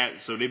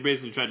that. So they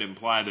basically tried to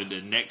imply that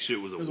the neck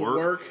shit was a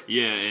work.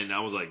 Yeah, and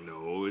I was like,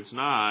 no, it's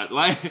not.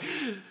 Like,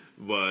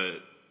 but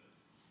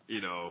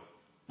you know,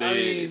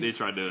 they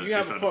tried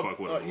to fuck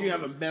with him. You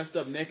have a messed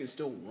up neck and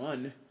still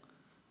run.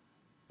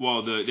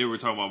 Well, they were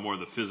talking about more of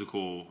the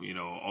physical, you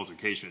know,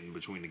 altercation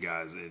between the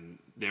guys, and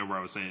Dan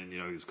Bryan was saying, you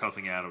know, he was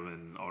cussing at him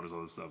and all this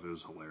other stuff. It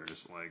was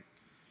hilarious. Like,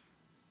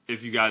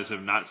 if you guys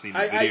have not seen the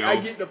video,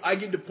 I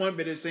get the point,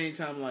 but at the same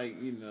time,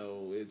 like, you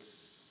know,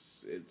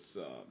 it's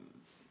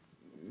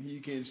he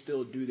can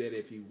still do that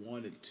if he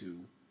wanted to.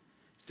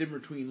 It's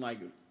different between like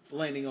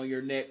landing on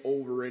your neck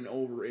over and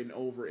over and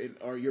over,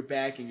 or your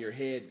back and your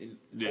head and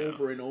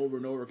over and over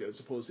and over, as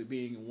opposed to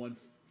being in one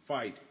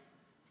fight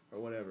or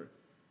whatever.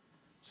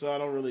 So I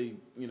don't really,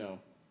 you know,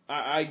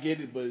 I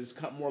get it, but it's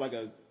more like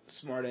a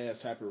smart ass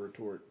type of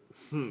retort,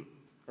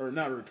 or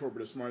not a retort,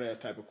 but a smart ass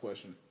type of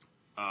question.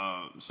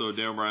 So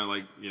Daniel Bryan,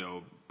 like, you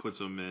know, puts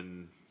him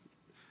in.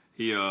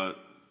 He had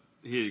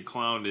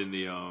clowned in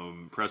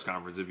the press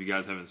conference. If you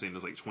guys haven't seen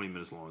this, like 20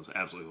 minutes long, it's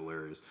absolutely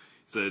hilarious.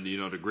 He said, you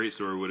know, the great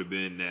story would have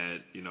been that,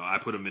 you know, I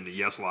put him in the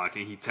yes lock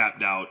and he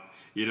tapped out,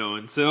 you know,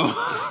 until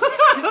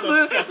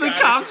the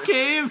cops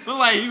came.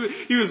 Like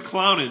he was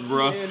clowning,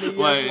 bro. Man, the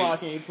yes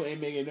lock ain't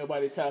making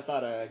nobody tap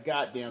out a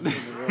goddamn thing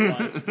in real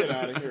life. Get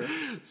out of here.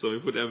 So he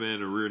put that man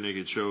in a rear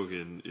naked choke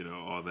and, you know,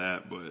 all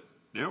that. But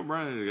Daniel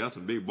Bryan got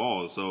some big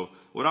balls. So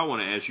what I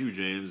want to ask you,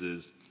 James,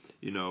 is,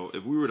 you know,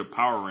 if we were to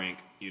power rank,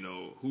 you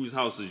know, whose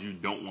houses you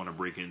don't want to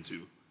break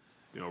into,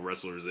 you know,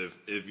 wrestlers. If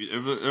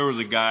there was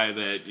a guy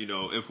that, you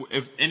know,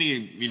 if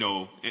any, you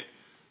know,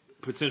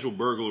 potential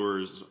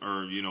burglars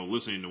are, you know,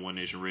 listening to One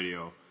Nation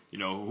Radio, you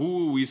know,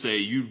 who would we say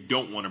you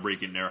don't want to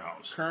break in their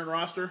house? Current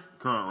roster.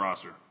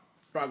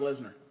 Brock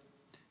Lesnar.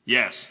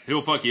 Yes,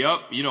 he'll fuck you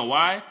up. You know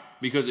why?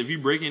 Because if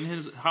you break in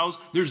his house,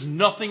 there's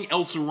nothing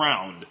else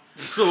around.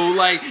 So,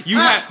 like,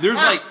 there's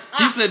like,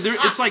 he said,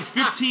 it's like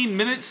 15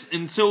 minutes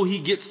until he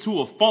gets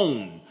to a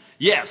phone.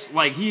 Yes,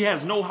 like, he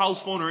has no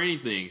house phone or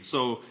anything.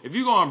 So, if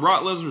you go on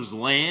Brock Lesnar's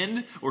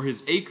land or his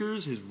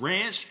acres, his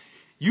ranch,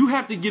 you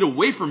have to get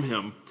away from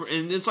him.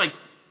 And it's like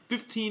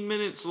 15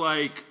 minutes,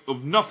 like,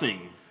 of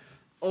nothing.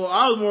 Oh,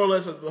 I was more or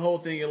less at the whole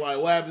thing, like,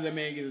 what happens if that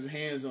man gets his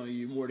hands on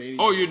you more than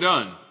anything? Oh, you're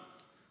done.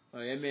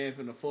 Like, that man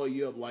finna fold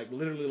you up, like,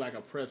 literally like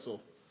a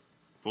pretzel.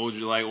 Fold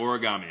you like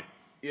origami.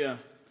 Yeah.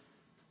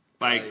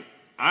 Like,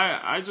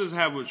 I just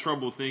have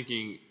trouble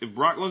thinking, if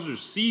Brock Lesnar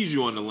sees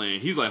you on the lane,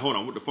 he's like, hold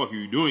on, what the fuck are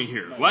you doing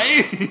here?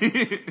 Like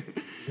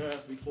your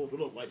ass be folded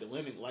up like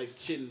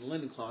shit in the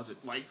linen closet.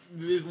 Like,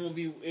 it won't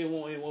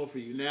end well for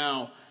you.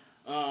 Now,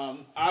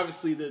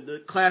 obviously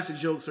the classic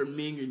jokes are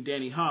Ming and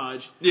Danny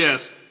Hodge.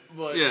 Yes.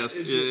 But yes.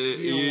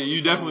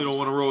 You definitely don't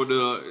want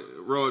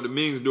to roll the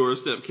Ming's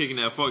doorstep kicking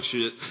that fuck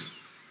shit.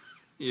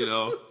 You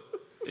know.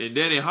 And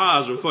Danny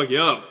Hodge will fuck you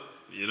up,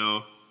 you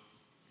know.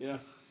 Yeah.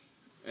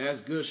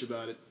 Ask Gush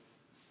about it.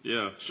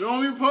 Yeah. Show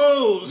me your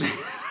pose.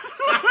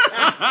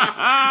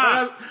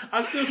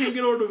 I still can't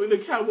get over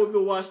the Cowboy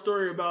Bill Watts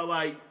story about,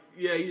 like,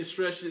 yeah, he just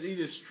stretched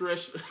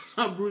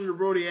Bruiser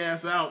Brody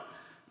ass out.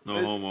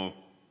 No homo.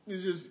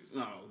 It's just, oh,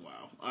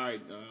 wow. All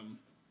right,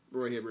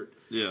 Roy Hibbert.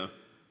 Yeah.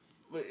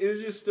 But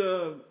it's just,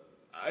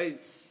 I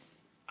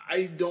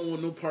don't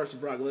want no parts of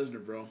Brock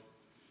Lesnar, bro.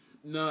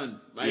 None.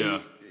 Like,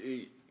 yeah.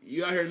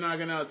 You out here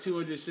knocking out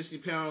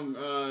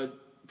 260-pound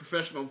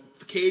professional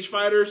cage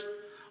fighters.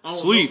 I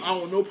don't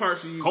want no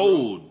parts of you.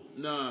 Cold.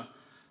 Bro.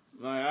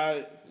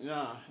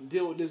 Nah.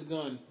 Deal with this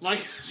gun. Like,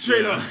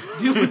 straight up.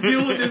 Deal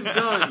with this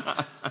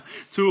gun.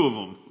 Two of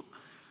them.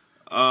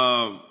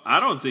 I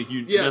don't think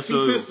you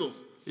necessarily... 2 pistols.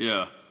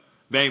 Yeah.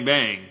 Bang,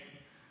 bang.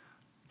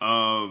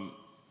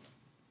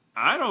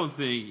 I don't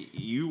think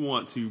you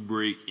want to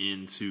break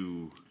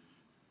into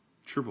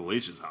Triple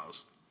H's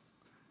house.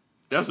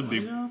 That's a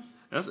big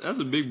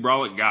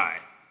brolic guy.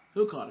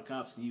 He'll call the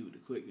cops to you with the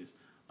quickness.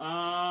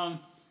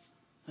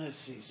 Let's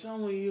see.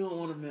 Someone you don't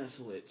want to mess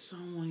with.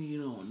 Someone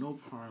you don't want no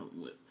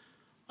problem with.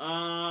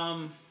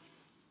 I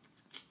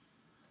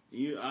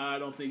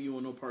don't think you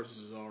want no parts of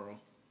Cesaro.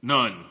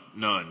 None.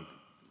 Nah.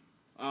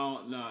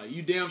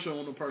 You damn sure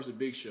want no parts of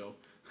Big Show.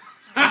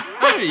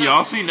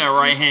 Y'all seen that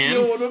right hand?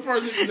 You don't want no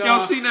parts of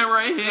y'all seen that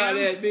right hand? Nah,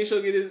 that Big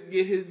Show get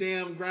his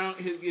damn ground.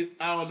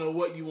 I don't know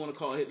what you want to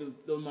call it.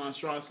 Those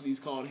monstrosities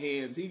called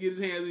hands. He gets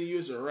his hands in you,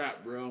 it's a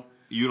wrap, bro.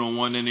 You don't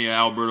want any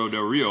Alberto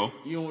Del Rio.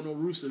 You don't want no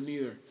Rusev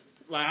neither.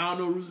 Like, I don't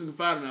know Rusev can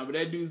fight or not, but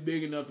that dude's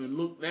big enough and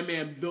that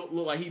man look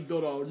like he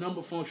built a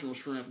number functional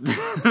strength.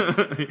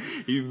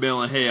 He's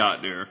bailing hay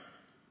out there.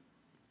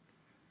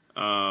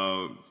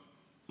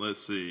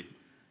 Let's see.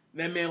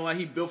 That man like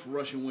he built for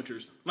Russian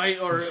winters, like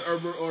or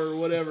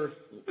whatever,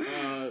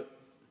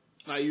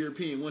 like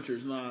European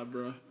winters. Nah,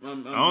 bro. I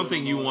don't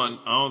think you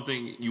want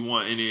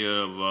any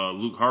of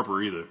Luke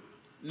Harper either.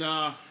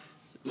 Nah.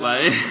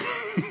 Like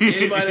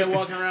anybody that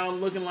walking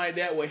around looking like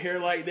that with hair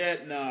like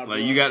that, nah. Bro.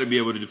 Like you got to be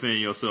able to defend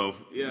yourself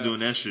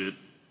doing that shit.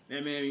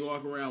 That man be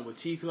walking around with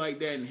teeth like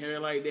that and hair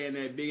like that and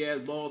that big ass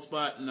bald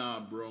spot, nah,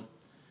 bro.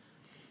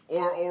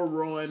 Or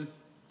Rowan.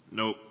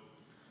 Nope.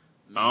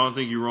 I don't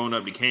think you rolling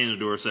up to Kane's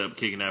doorstep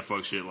kicking that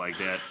fuck shit like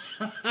that.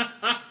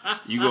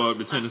 You go up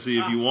to Tennessee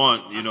if you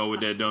want,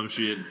 with that dumb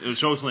shit. It'll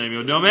show slam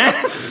your dumb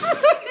ass.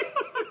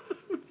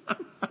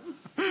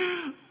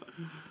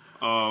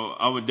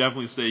 I would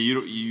definitely say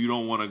you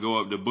don't want to go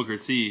up to Booker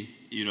T,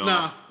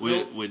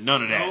 with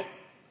none of that.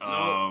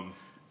 Nope.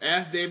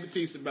 Ask Dave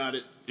Batista about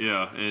it.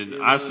 Yeah,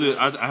 and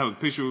I have a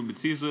picture with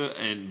Batista,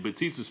 and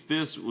Batista's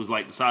fist was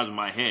like the size of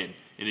my head,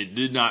 and it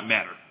did not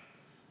matter.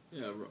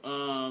 Yeah.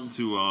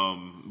 To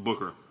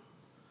Booker.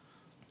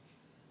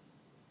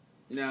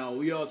 Now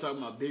we all talking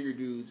about bigger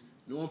dudes.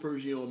 The one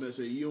person you don't mess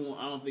with,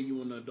 I don't think you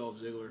want no Dolph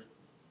Ziggler.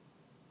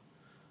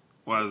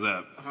 Why is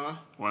that? Huh?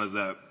 Why is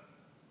that?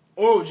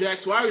 Oh, Jack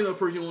Swagger's no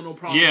person you want no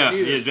problem with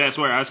either. Yeah, Jack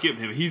Swagger. I skipped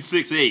him. He's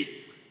 6'8".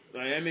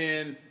 Like, that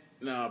man,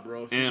 nah,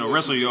 bro. And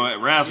wrestle your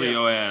ass.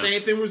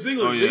 Same thing with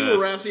Ziggler. Oh, yeah. Ziggler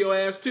wrestle your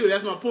ass too.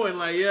 That's my point.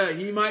 Like, yeah,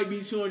 he might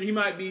be 200. He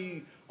might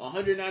be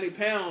 190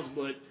 pounds,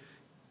 but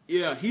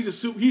yeah, he's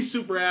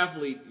super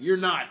athlete. You're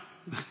not.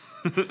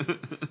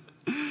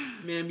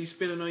 Man, be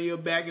spinning on your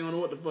back. You don't know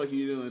what the fuck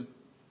you're doing.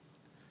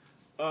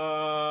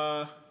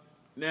 Now.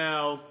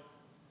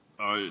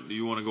 Do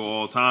you want to go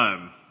all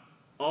time?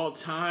 All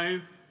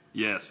time?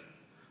 Yes.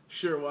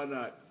 Sure, why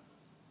not?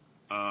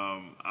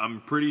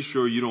 I'm pretty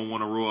sure you don't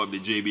want to roll up to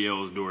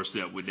JBL's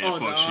doorstep with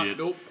that shit.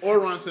 Nope. Or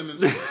Ron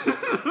Simmons. nope.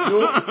 You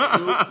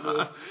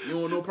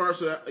don't want no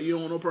parts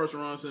of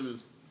Ron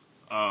Simmons.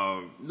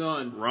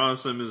 None. Ron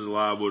Simmons is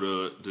liable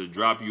to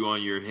drop you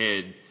on your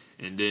head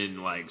and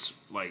then like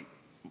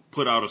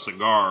put out a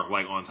cigar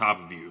like on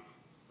top of you.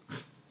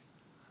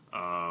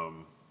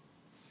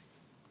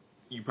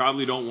 You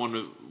probably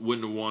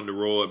wouldn't have wanted to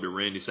roll up to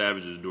Randy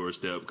Savage's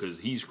doorstep because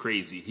he's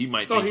crazy. He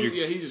might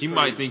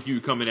think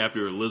you're coming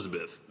after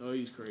Elizabeth. Oh,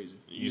 he's crazy.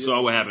 You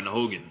saw what happened to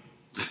Hogan.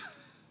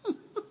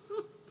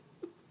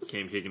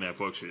 Came kicking that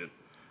fuck shit.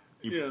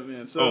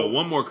 Man. So,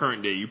 one more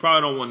current day. You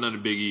probably don't want none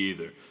of Biggie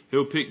either.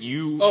 He'll pick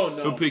you. Oh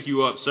no. He'll pick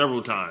you up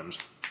several times.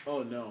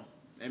 Oh no,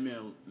 that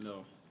man,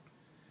 no.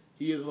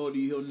 He is holding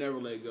you. He'll never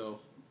let go.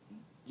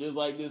 Just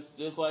like this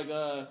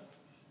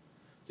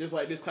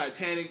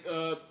Titanic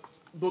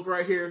book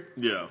right here.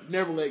 Yeah.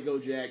 Never let go,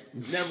 Jack.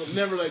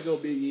 Never let go,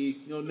 Big E.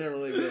 You'll never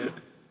let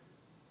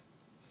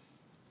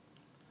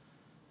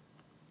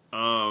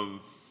go.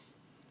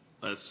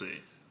 Let's see.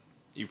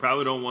 You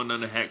probably don't want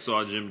none of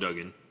Hacksaw Jim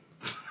Duggan.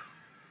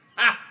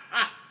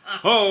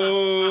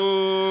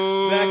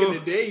 Oh. Back in the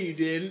day, you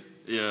didn't.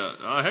 Yeah.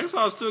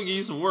 Hacksaw still give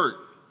you some work.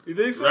 You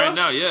think so? Right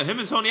now, yeah. Him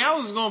and Tony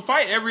Allen is gonna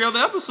fight every other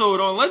episode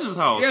on Legends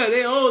House. Yeah,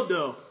 they old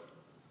though.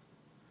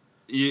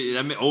 Yeah,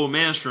 I mean, old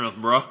man strength,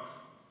 bro.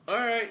 All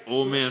right.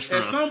 Old man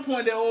strength. At some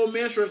point, that old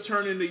man strength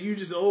turned into you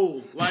just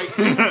old. Like,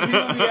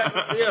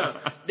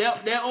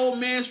 that old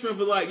man strength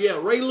was like,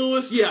 Ray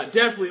Lewis,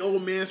 definitely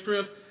old man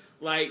strength.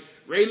 Like,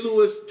 Ray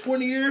Lewis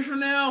 20 years from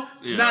now,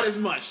 not as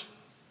much.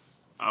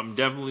 I'm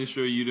definitely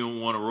sure you didn't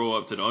want to roll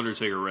up to the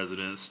Undertaker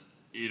residence,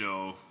 Is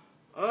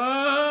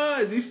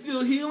he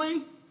still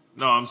healing?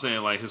 No, I'm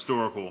saying like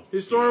historical.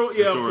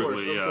 Historically,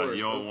 historically, of course.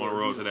 You don't want to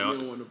roll to that. You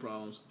don't want no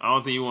problems. I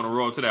don't think you want to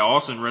roll to that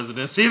Austin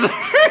residence either.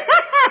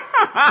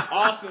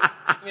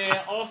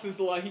 Austin's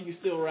like he can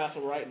still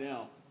wrestle right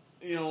now.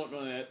 You don't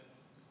know that.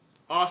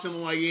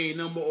 Austin like he ain't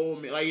number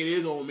old man. Like it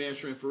is old man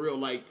strength for real.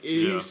 Like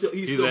he's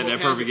still at that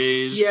perfect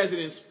age. He has it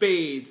in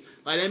spades.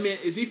 Like that man,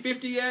 is he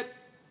 50 yet?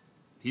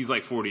 He's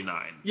like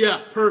 49.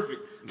 Yeah, perfect.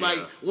 Yeah. Like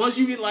once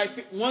you get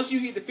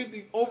to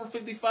 50 over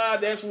 55,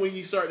 that's when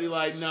you start to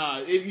like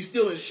if you're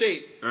still in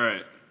shape.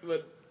 Right.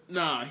 But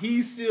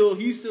he's still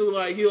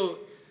like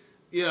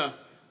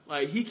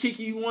like he kick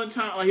you one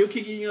time, like he'll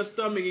kick you in your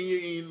stomach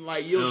and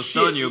like you'll shit.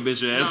 Stun your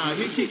bitch ass.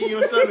 He'll kick you in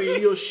your stomach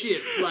and you'll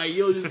shit. Like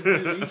you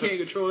can't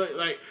control it.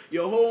 Like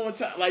your whole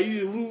time, like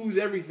you lose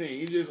everything.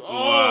 You just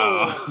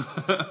Wow.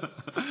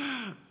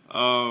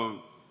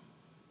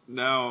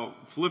 Now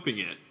flipping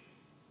it.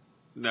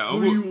 Now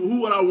who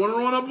would I want to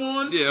run up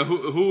on? Yeah,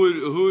 who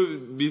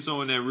would be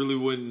someone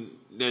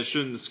that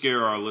shouldn't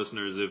scare our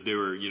listeners if they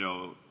were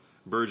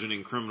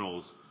burgeoning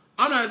criminals?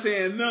 I'm not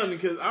saying none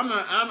because I'm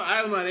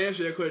not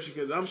answering that question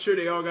because I'm sure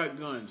they all got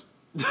guns.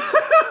 Run up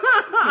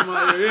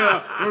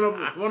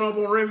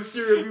on Rey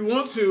Mysterio if you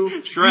want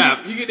to.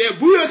 Strap. You get that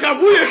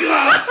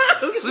booyaka.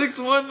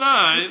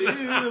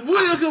 619.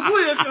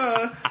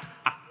 Booyaka.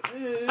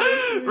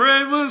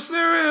 Rey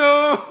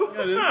Mysterio.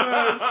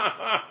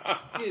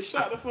 Get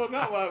shot the fuck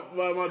out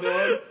by my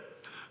dog.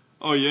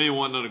 Oh, you ain't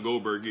want none of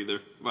Goldberg either.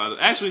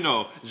 Actually,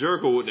 no.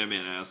 Jericho whooped that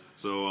man ass.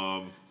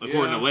 So,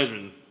 according to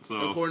legend.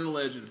 According to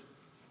legend.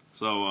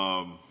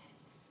 So,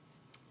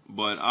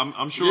 but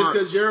I'm sure. Just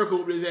because Jericho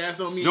whooped his ass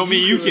on me. Don't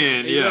mean you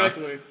can.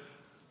 Exactly.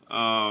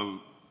 Yeah.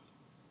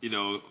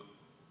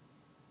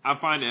 I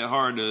find it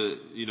hard to,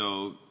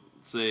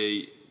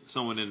 say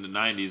someone in the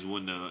 90s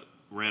wouldn't have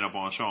ran up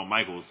on Shawn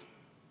Michaels.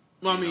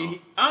 Well, I mean,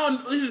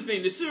 this is the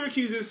thing. The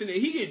Syracuse incident,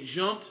 he get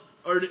jumped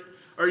or he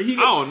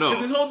I don't know.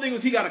 Because his whole thing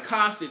was he got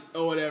accosted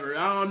or whatever.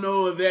 I don't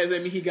know if that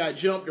mean he got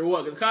jumped or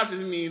what. Because accosted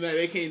means that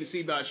they came to see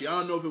about you. I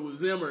don't know if it was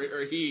them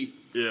or he.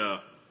 Yeah.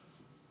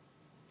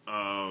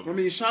 I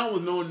mean, Shawn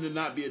was known to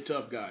not be a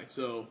tough guy,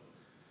 so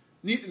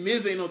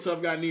Miz ain't no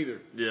tough guy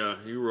neither. Yeah,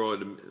 you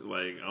rolled I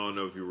don't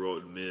know if you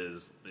rolled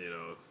Miz,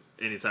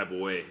 any type of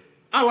way.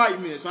 I like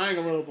Miz, so I ain't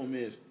gonna roll up on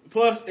Miz.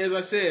 Plus, as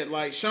I said,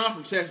 like Shawn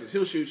from Texas,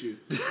 he'll shoot you.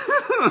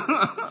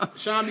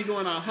 Shawn be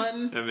going out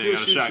hunting. That man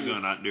got a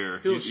shotgun out there.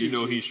 You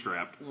know he's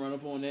strapped. Run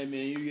up on that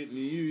man,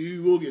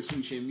 you will get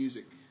sweet chin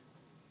music.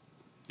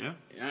 Yeah.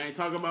 I ain't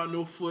talking about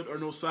no foot or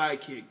no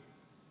sidekick.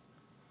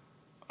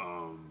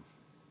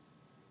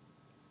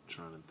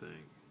 Trying to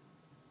think.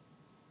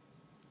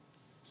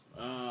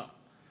 I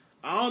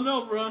don't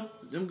know, bro.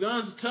 Them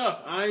guns are tough.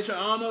 I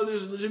don't know if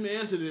there's a legitimate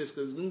answer to this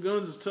because them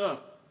guns is tough.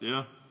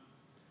 Yeah.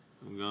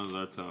 Them guns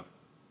are tough.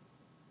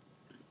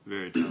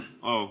 Very tough.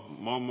 Oh,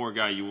 one more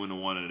guy you wouldn't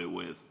have wanted it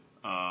with.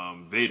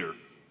 Vader.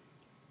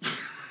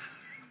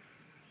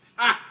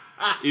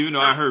 Even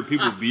though I heard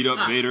people beat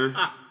up Vader,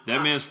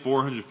 that man's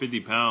 450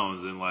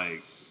 pounds and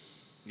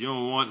you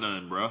don't want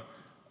none, bro.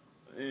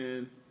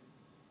 And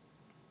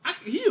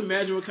can you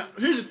imagine what kind?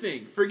 Here's the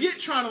thing. Forget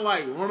trying to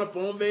run up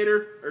on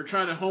Vader or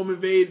trying to home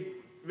invade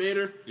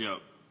Vader.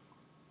 Yep.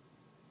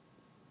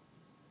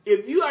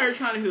 If you are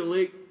trying to hit a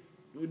lick,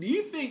 do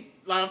you think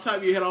off the top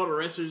of your head all the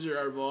wrestlers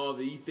are involved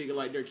and you think of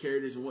their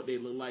characters and what they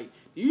look like?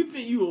 Do you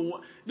think you will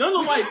want? Don't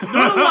they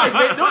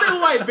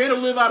look like Vader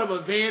live out of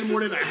a van more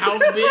than a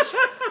house, bitch?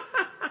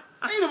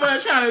 Ain't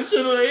nobody trying to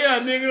shit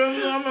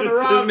nigga, I'm gonna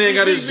rob. This man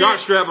got his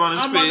jock strap on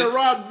his face. I'm about to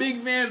rob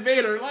Big Man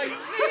Vader. Nigga,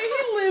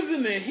 he lives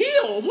in the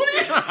hills. What are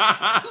you?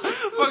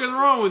 What is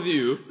wrong with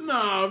you?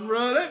 Nah,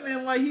 bro, that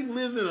man he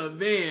lives in a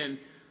van.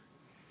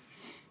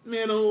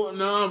 Man,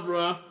 nah,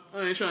 bro,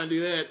 I ain't trying to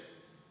do that.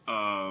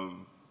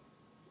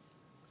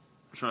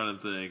 Trying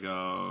to think.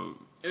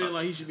 It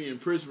ain't he should be in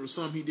prison for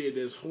something he did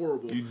that's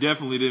horrible. You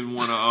definitely didn't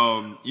want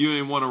to. You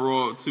didn't want to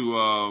roll up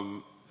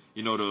to.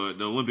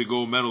 The Olympic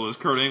gold medalist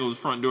Kurt Angle's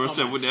front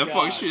doorstep with that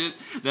fuck shit.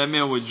 That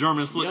man with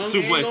German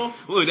suplex.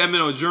 Look, that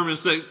man with German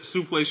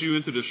suplex you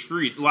into the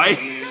street,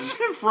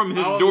 from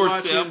his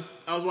doorstep.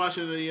 I was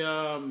watching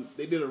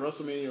they did a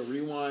WrestleMania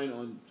rewind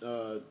on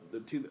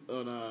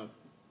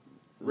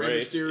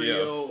Rey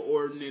Mysterio,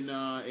 Orton, and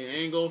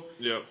Angle.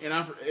 Yep. And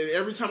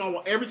every time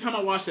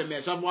I watch that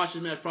match, I've watched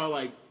this match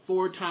probably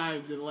 4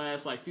 times in the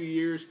last few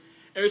years.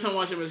 Every time I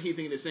watch that match, I keep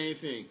thinking the same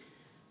thing.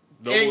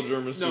 Double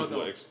German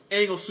suplex.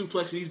 Angle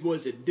suplexing these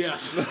boys to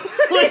death.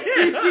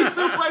 He's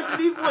suplexing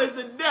these boys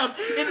to death.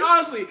 And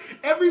honestly,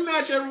 every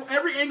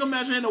Angle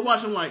match I end up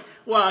watching, I'm like,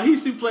 wow, he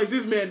suplexed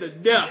this man to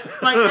death.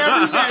 Every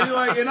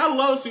match, and I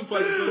love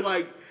suplexes.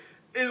 So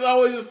it's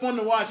always fun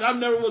to watch. I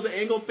never was an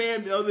Angle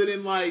fan other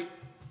than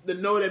to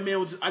know that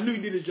man was. I knew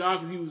he did his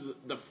job because he was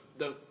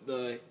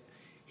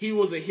he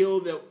was a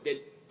heel that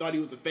thought he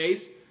was a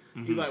face.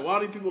 Mm-hmm. He's like, why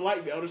do people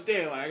like me? I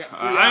understand. I got 3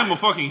 eyes. I am a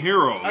fucking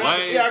hero.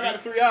 I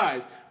got 3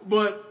 eyes.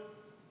 But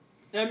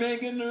that man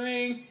get in the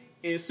ring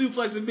and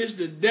suplex a bitch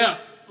to death.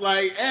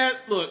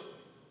 Look,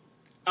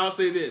 I'll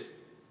say this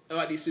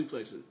about these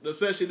suplexes,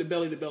 especially the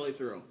belly-to-belly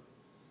throw.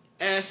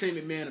 Ask Shane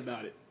McMahon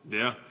about it.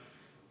 Yeah.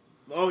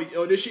 Oh,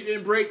 this shit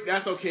didn't break?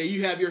 That's okay.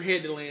 You have your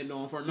head to land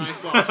on for a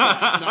nice soft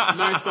spot.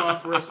 Nice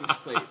soft wrestling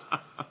place.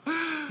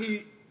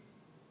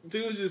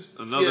 Dude just...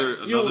 Another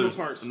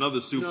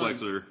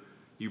suplexer.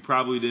 You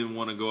probably didn't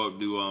want to go up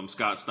to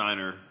Scott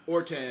Steiner.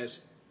 Or Taz.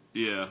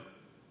 Yeah.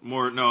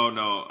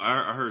 No.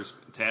 I heard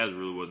Taz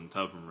really wasn't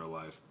tough in real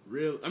life.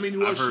 Really? I mean, he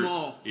was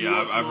small. Yeah,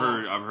 I've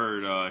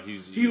heard.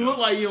 He looked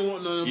like you don't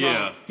want none of them.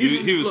 Yeah,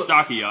 he was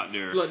stocky out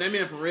there. Look, that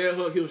man from Red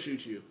Hook, he'll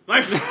shoot you.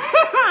 I can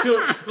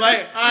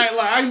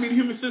be the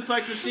human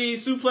suplex machine.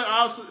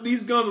 Suplex.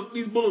 These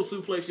bullets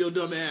suplex your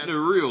dumb ass. They're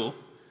real.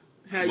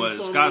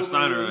 But Scott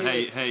Steiner,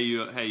 hey,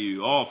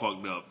 you all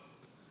fucked up.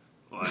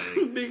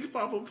 Big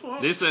Papa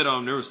Pump. They said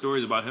there were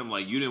stories about him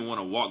you didn't want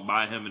to walk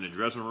by him in the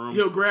dressing room.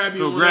 He'll grab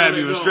you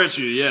and stretch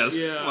you. Yes.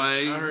 Yeah,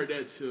 I heard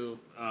that too.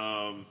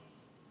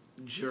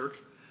 Jerk.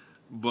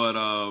 But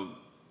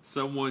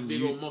someone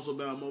big old muscle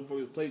bound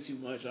motherfuckers play too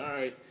much. All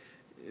right,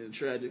 and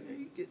tragic.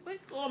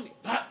 Call me.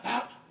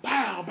 Bow,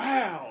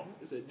 bow.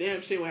 It's a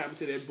damn shame what happened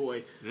to that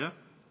boy. Yeah.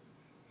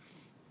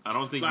 I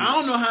don't think. I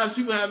don't know how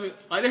people have it.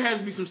 There has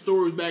to be some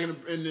stories back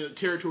in the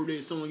territory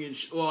that someone getting.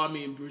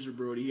 Bruiser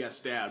Brody, he got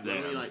stabbed.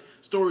 Damn. I mean,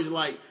 stories this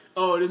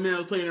man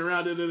was playing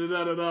around.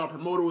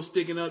 Promoter was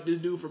sticking up this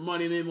dude for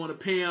money and didn't want to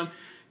pay him.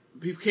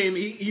 He came.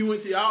 He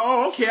went to.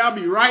 Oh, okay, I'll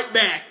be right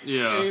back.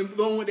 Yeah. And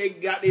going when they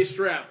got their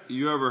strap.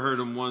 You ever heard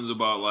them ones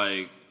about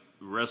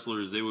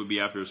wrestlers? They would be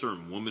after a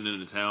certain woman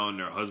in the town.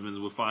 Their husbands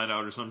would find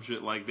out or some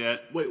shit like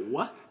that. Wait,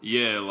 what?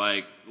 Yeah,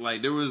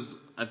 there was.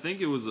 I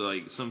think it was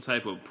some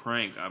type of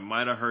prank. I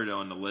might have heard it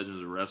on the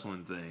Legends of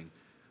Wrestling thing,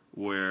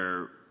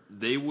 where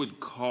they would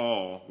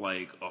call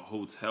a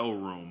hotel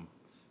room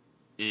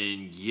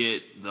and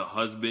get the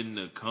husband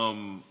to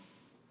come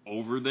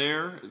over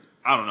there.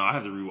 I don't know. I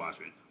have to rewatch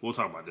it. We'll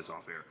talk about this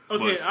off air.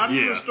 Okay, I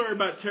remember a story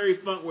about Terry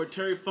Funk where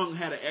Terry Funk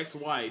had an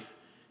ex-wife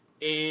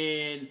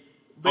and.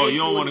 Oh, you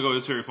don't want to go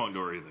to Terry Funk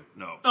door either.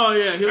 No. Oh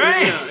yeah,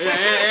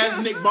 yeah.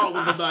 Ask Nick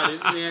Baldwin about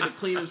it. They had to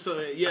clean him. So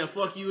yeah,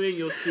 fuck you in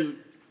your suit.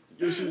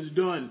 Your suit's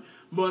done.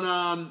 But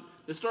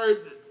the story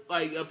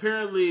like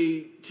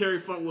apparently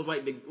Terry Funk was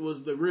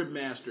the rib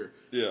master.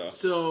 Yeah.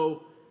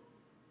 So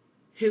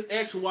his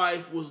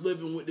ex-wife was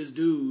living with this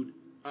dude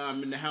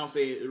in the house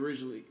they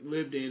originally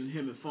lived in,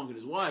 him and Funk and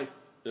his wife,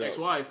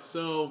 ex-wife.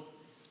 So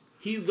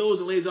he goes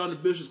and lays out in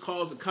the bushes,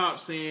 calls the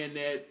cops saying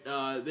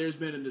that there's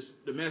been a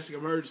domestic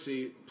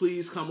emergency.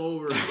 Please come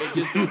over.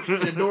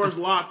 And the door's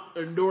locked,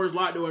 or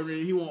whatever,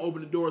 and he won't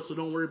open the door. So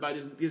don't worry about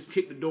it. Just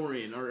kick the door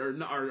in,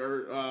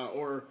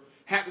 or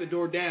hack the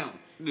door down.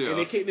 Yeah. And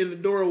they kicked in the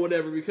door or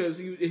whatever because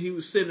he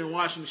was sitting and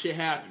watching the shit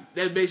happen.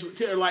 That's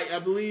basically I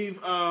believe.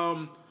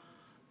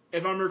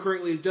 If I remember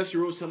correctly, it's Dusty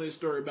Rhodes telling the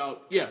story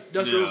about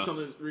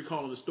Rhodes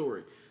recalling the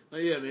story.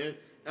 Yeah, man.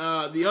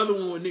 The other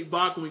one with Nick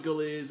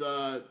Bockwinkel is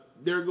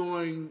they're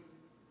going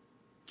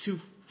to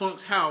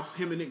Funk's house,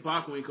 him and Nick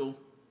Bockwinkel.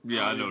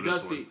 Yeah, I know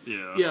this Dusty.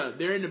 one. Yeah,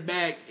 they're in the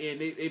back, and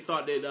they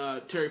thought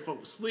that Terry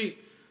Funk was asleep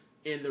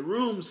in the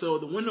room, so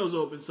the window's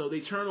open, so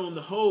they turn on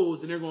the hose,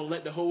 and they're going to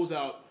let the hose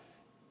out,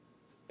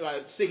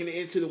 sticking it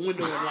into the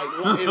window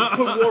and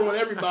put water on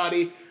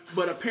everybody.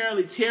 But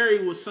apparently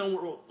Terry was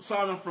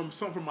saw them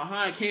from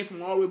behind, came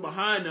from all the way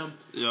behind them,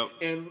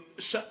 and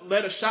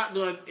let a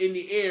shotgun in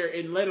the air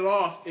and let it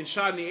off and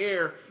shot in the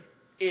air.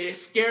 And it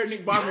scared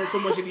Nick Bockwinkel so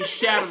much that he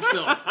shot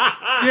himself.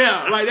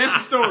 Yeah,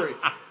 that's the story.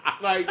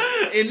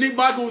 And Nick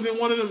Bockwinkel was in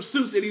one of them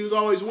suits that he was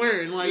always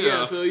wearing.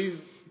 So he's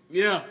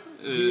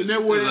you'll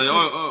never wear that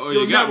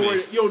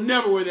suit. You'll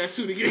never wear that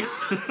suit again.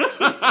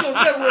 You'll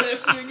never wear that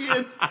suit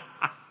again.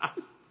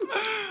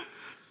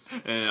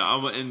 And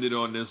I'm going to end it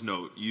on this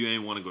note. You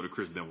ain't want to go to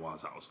Chris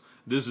Benoit's house.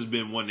 This has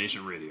been One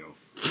Nation Radio.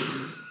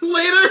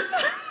 Later.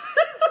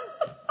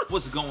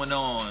 What's going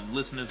on,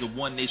 listeners of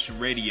One Nation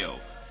Radio?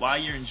 While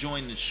you're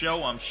enjoying the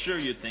show, I'm sure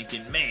you're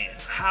thinking, man,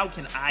 how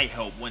can I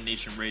help One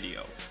Nation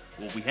Radio?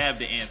 Well, we have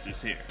the answers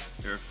here.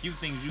 There are a few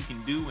things you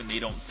can do, and they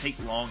don't take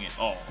long at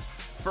all.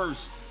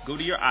 First, go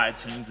to your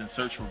iTunes and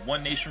search for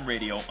One Nation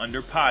Radio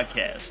under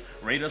Podcasts.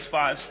 Rate us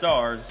 5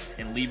 stars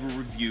and leave a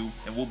review,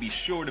 and we'll be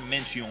sure to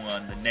mention you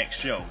on the next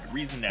show. The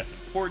reason that's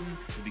important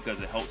is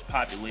because it helps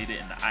populate it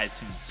in the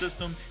iTunes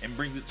system and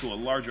brings it to a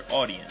larger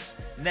audience.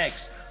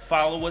 Next,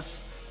 follow us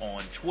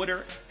on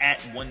Twitter at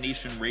One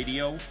Nation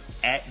Radio,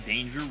 at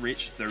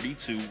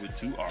DangerRich32 with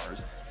 2 R's,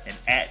 and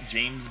at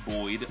James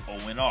Boyd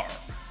ONR.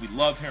 We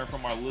love hearing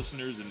from our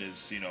listeners, and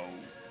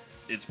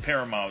it's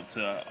paramount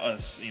to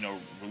us,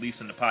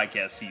 releasing the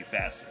podcast to you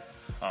faster.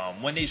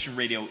 One Nation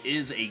Radio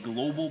is a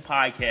global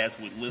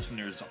podcast with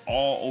listeners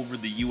all over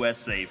the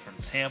USA, from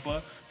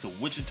Tampa to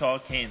Wichita,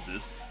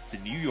 Kansas, to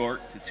New York,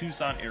 to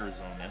Tucson,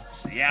 Arizona,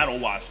 Seattle,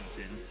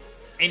 Washington,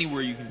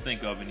 anywhere you can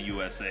think of in the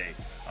USA.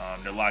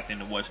 They're locked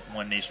into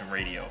One Nation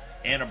Radio.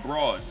 And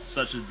abroad,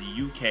 such as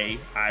the UK,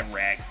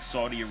 Iraq,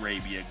 Saudi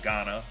Arabia,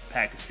 Ghana,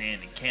 Pakistan,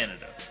 and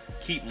Canada.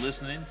 Keep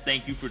listening.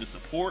 Thank you for the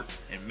support.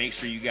 And make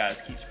sure you guys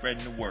keep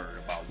spreading the word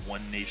about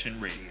One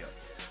Nation Radio.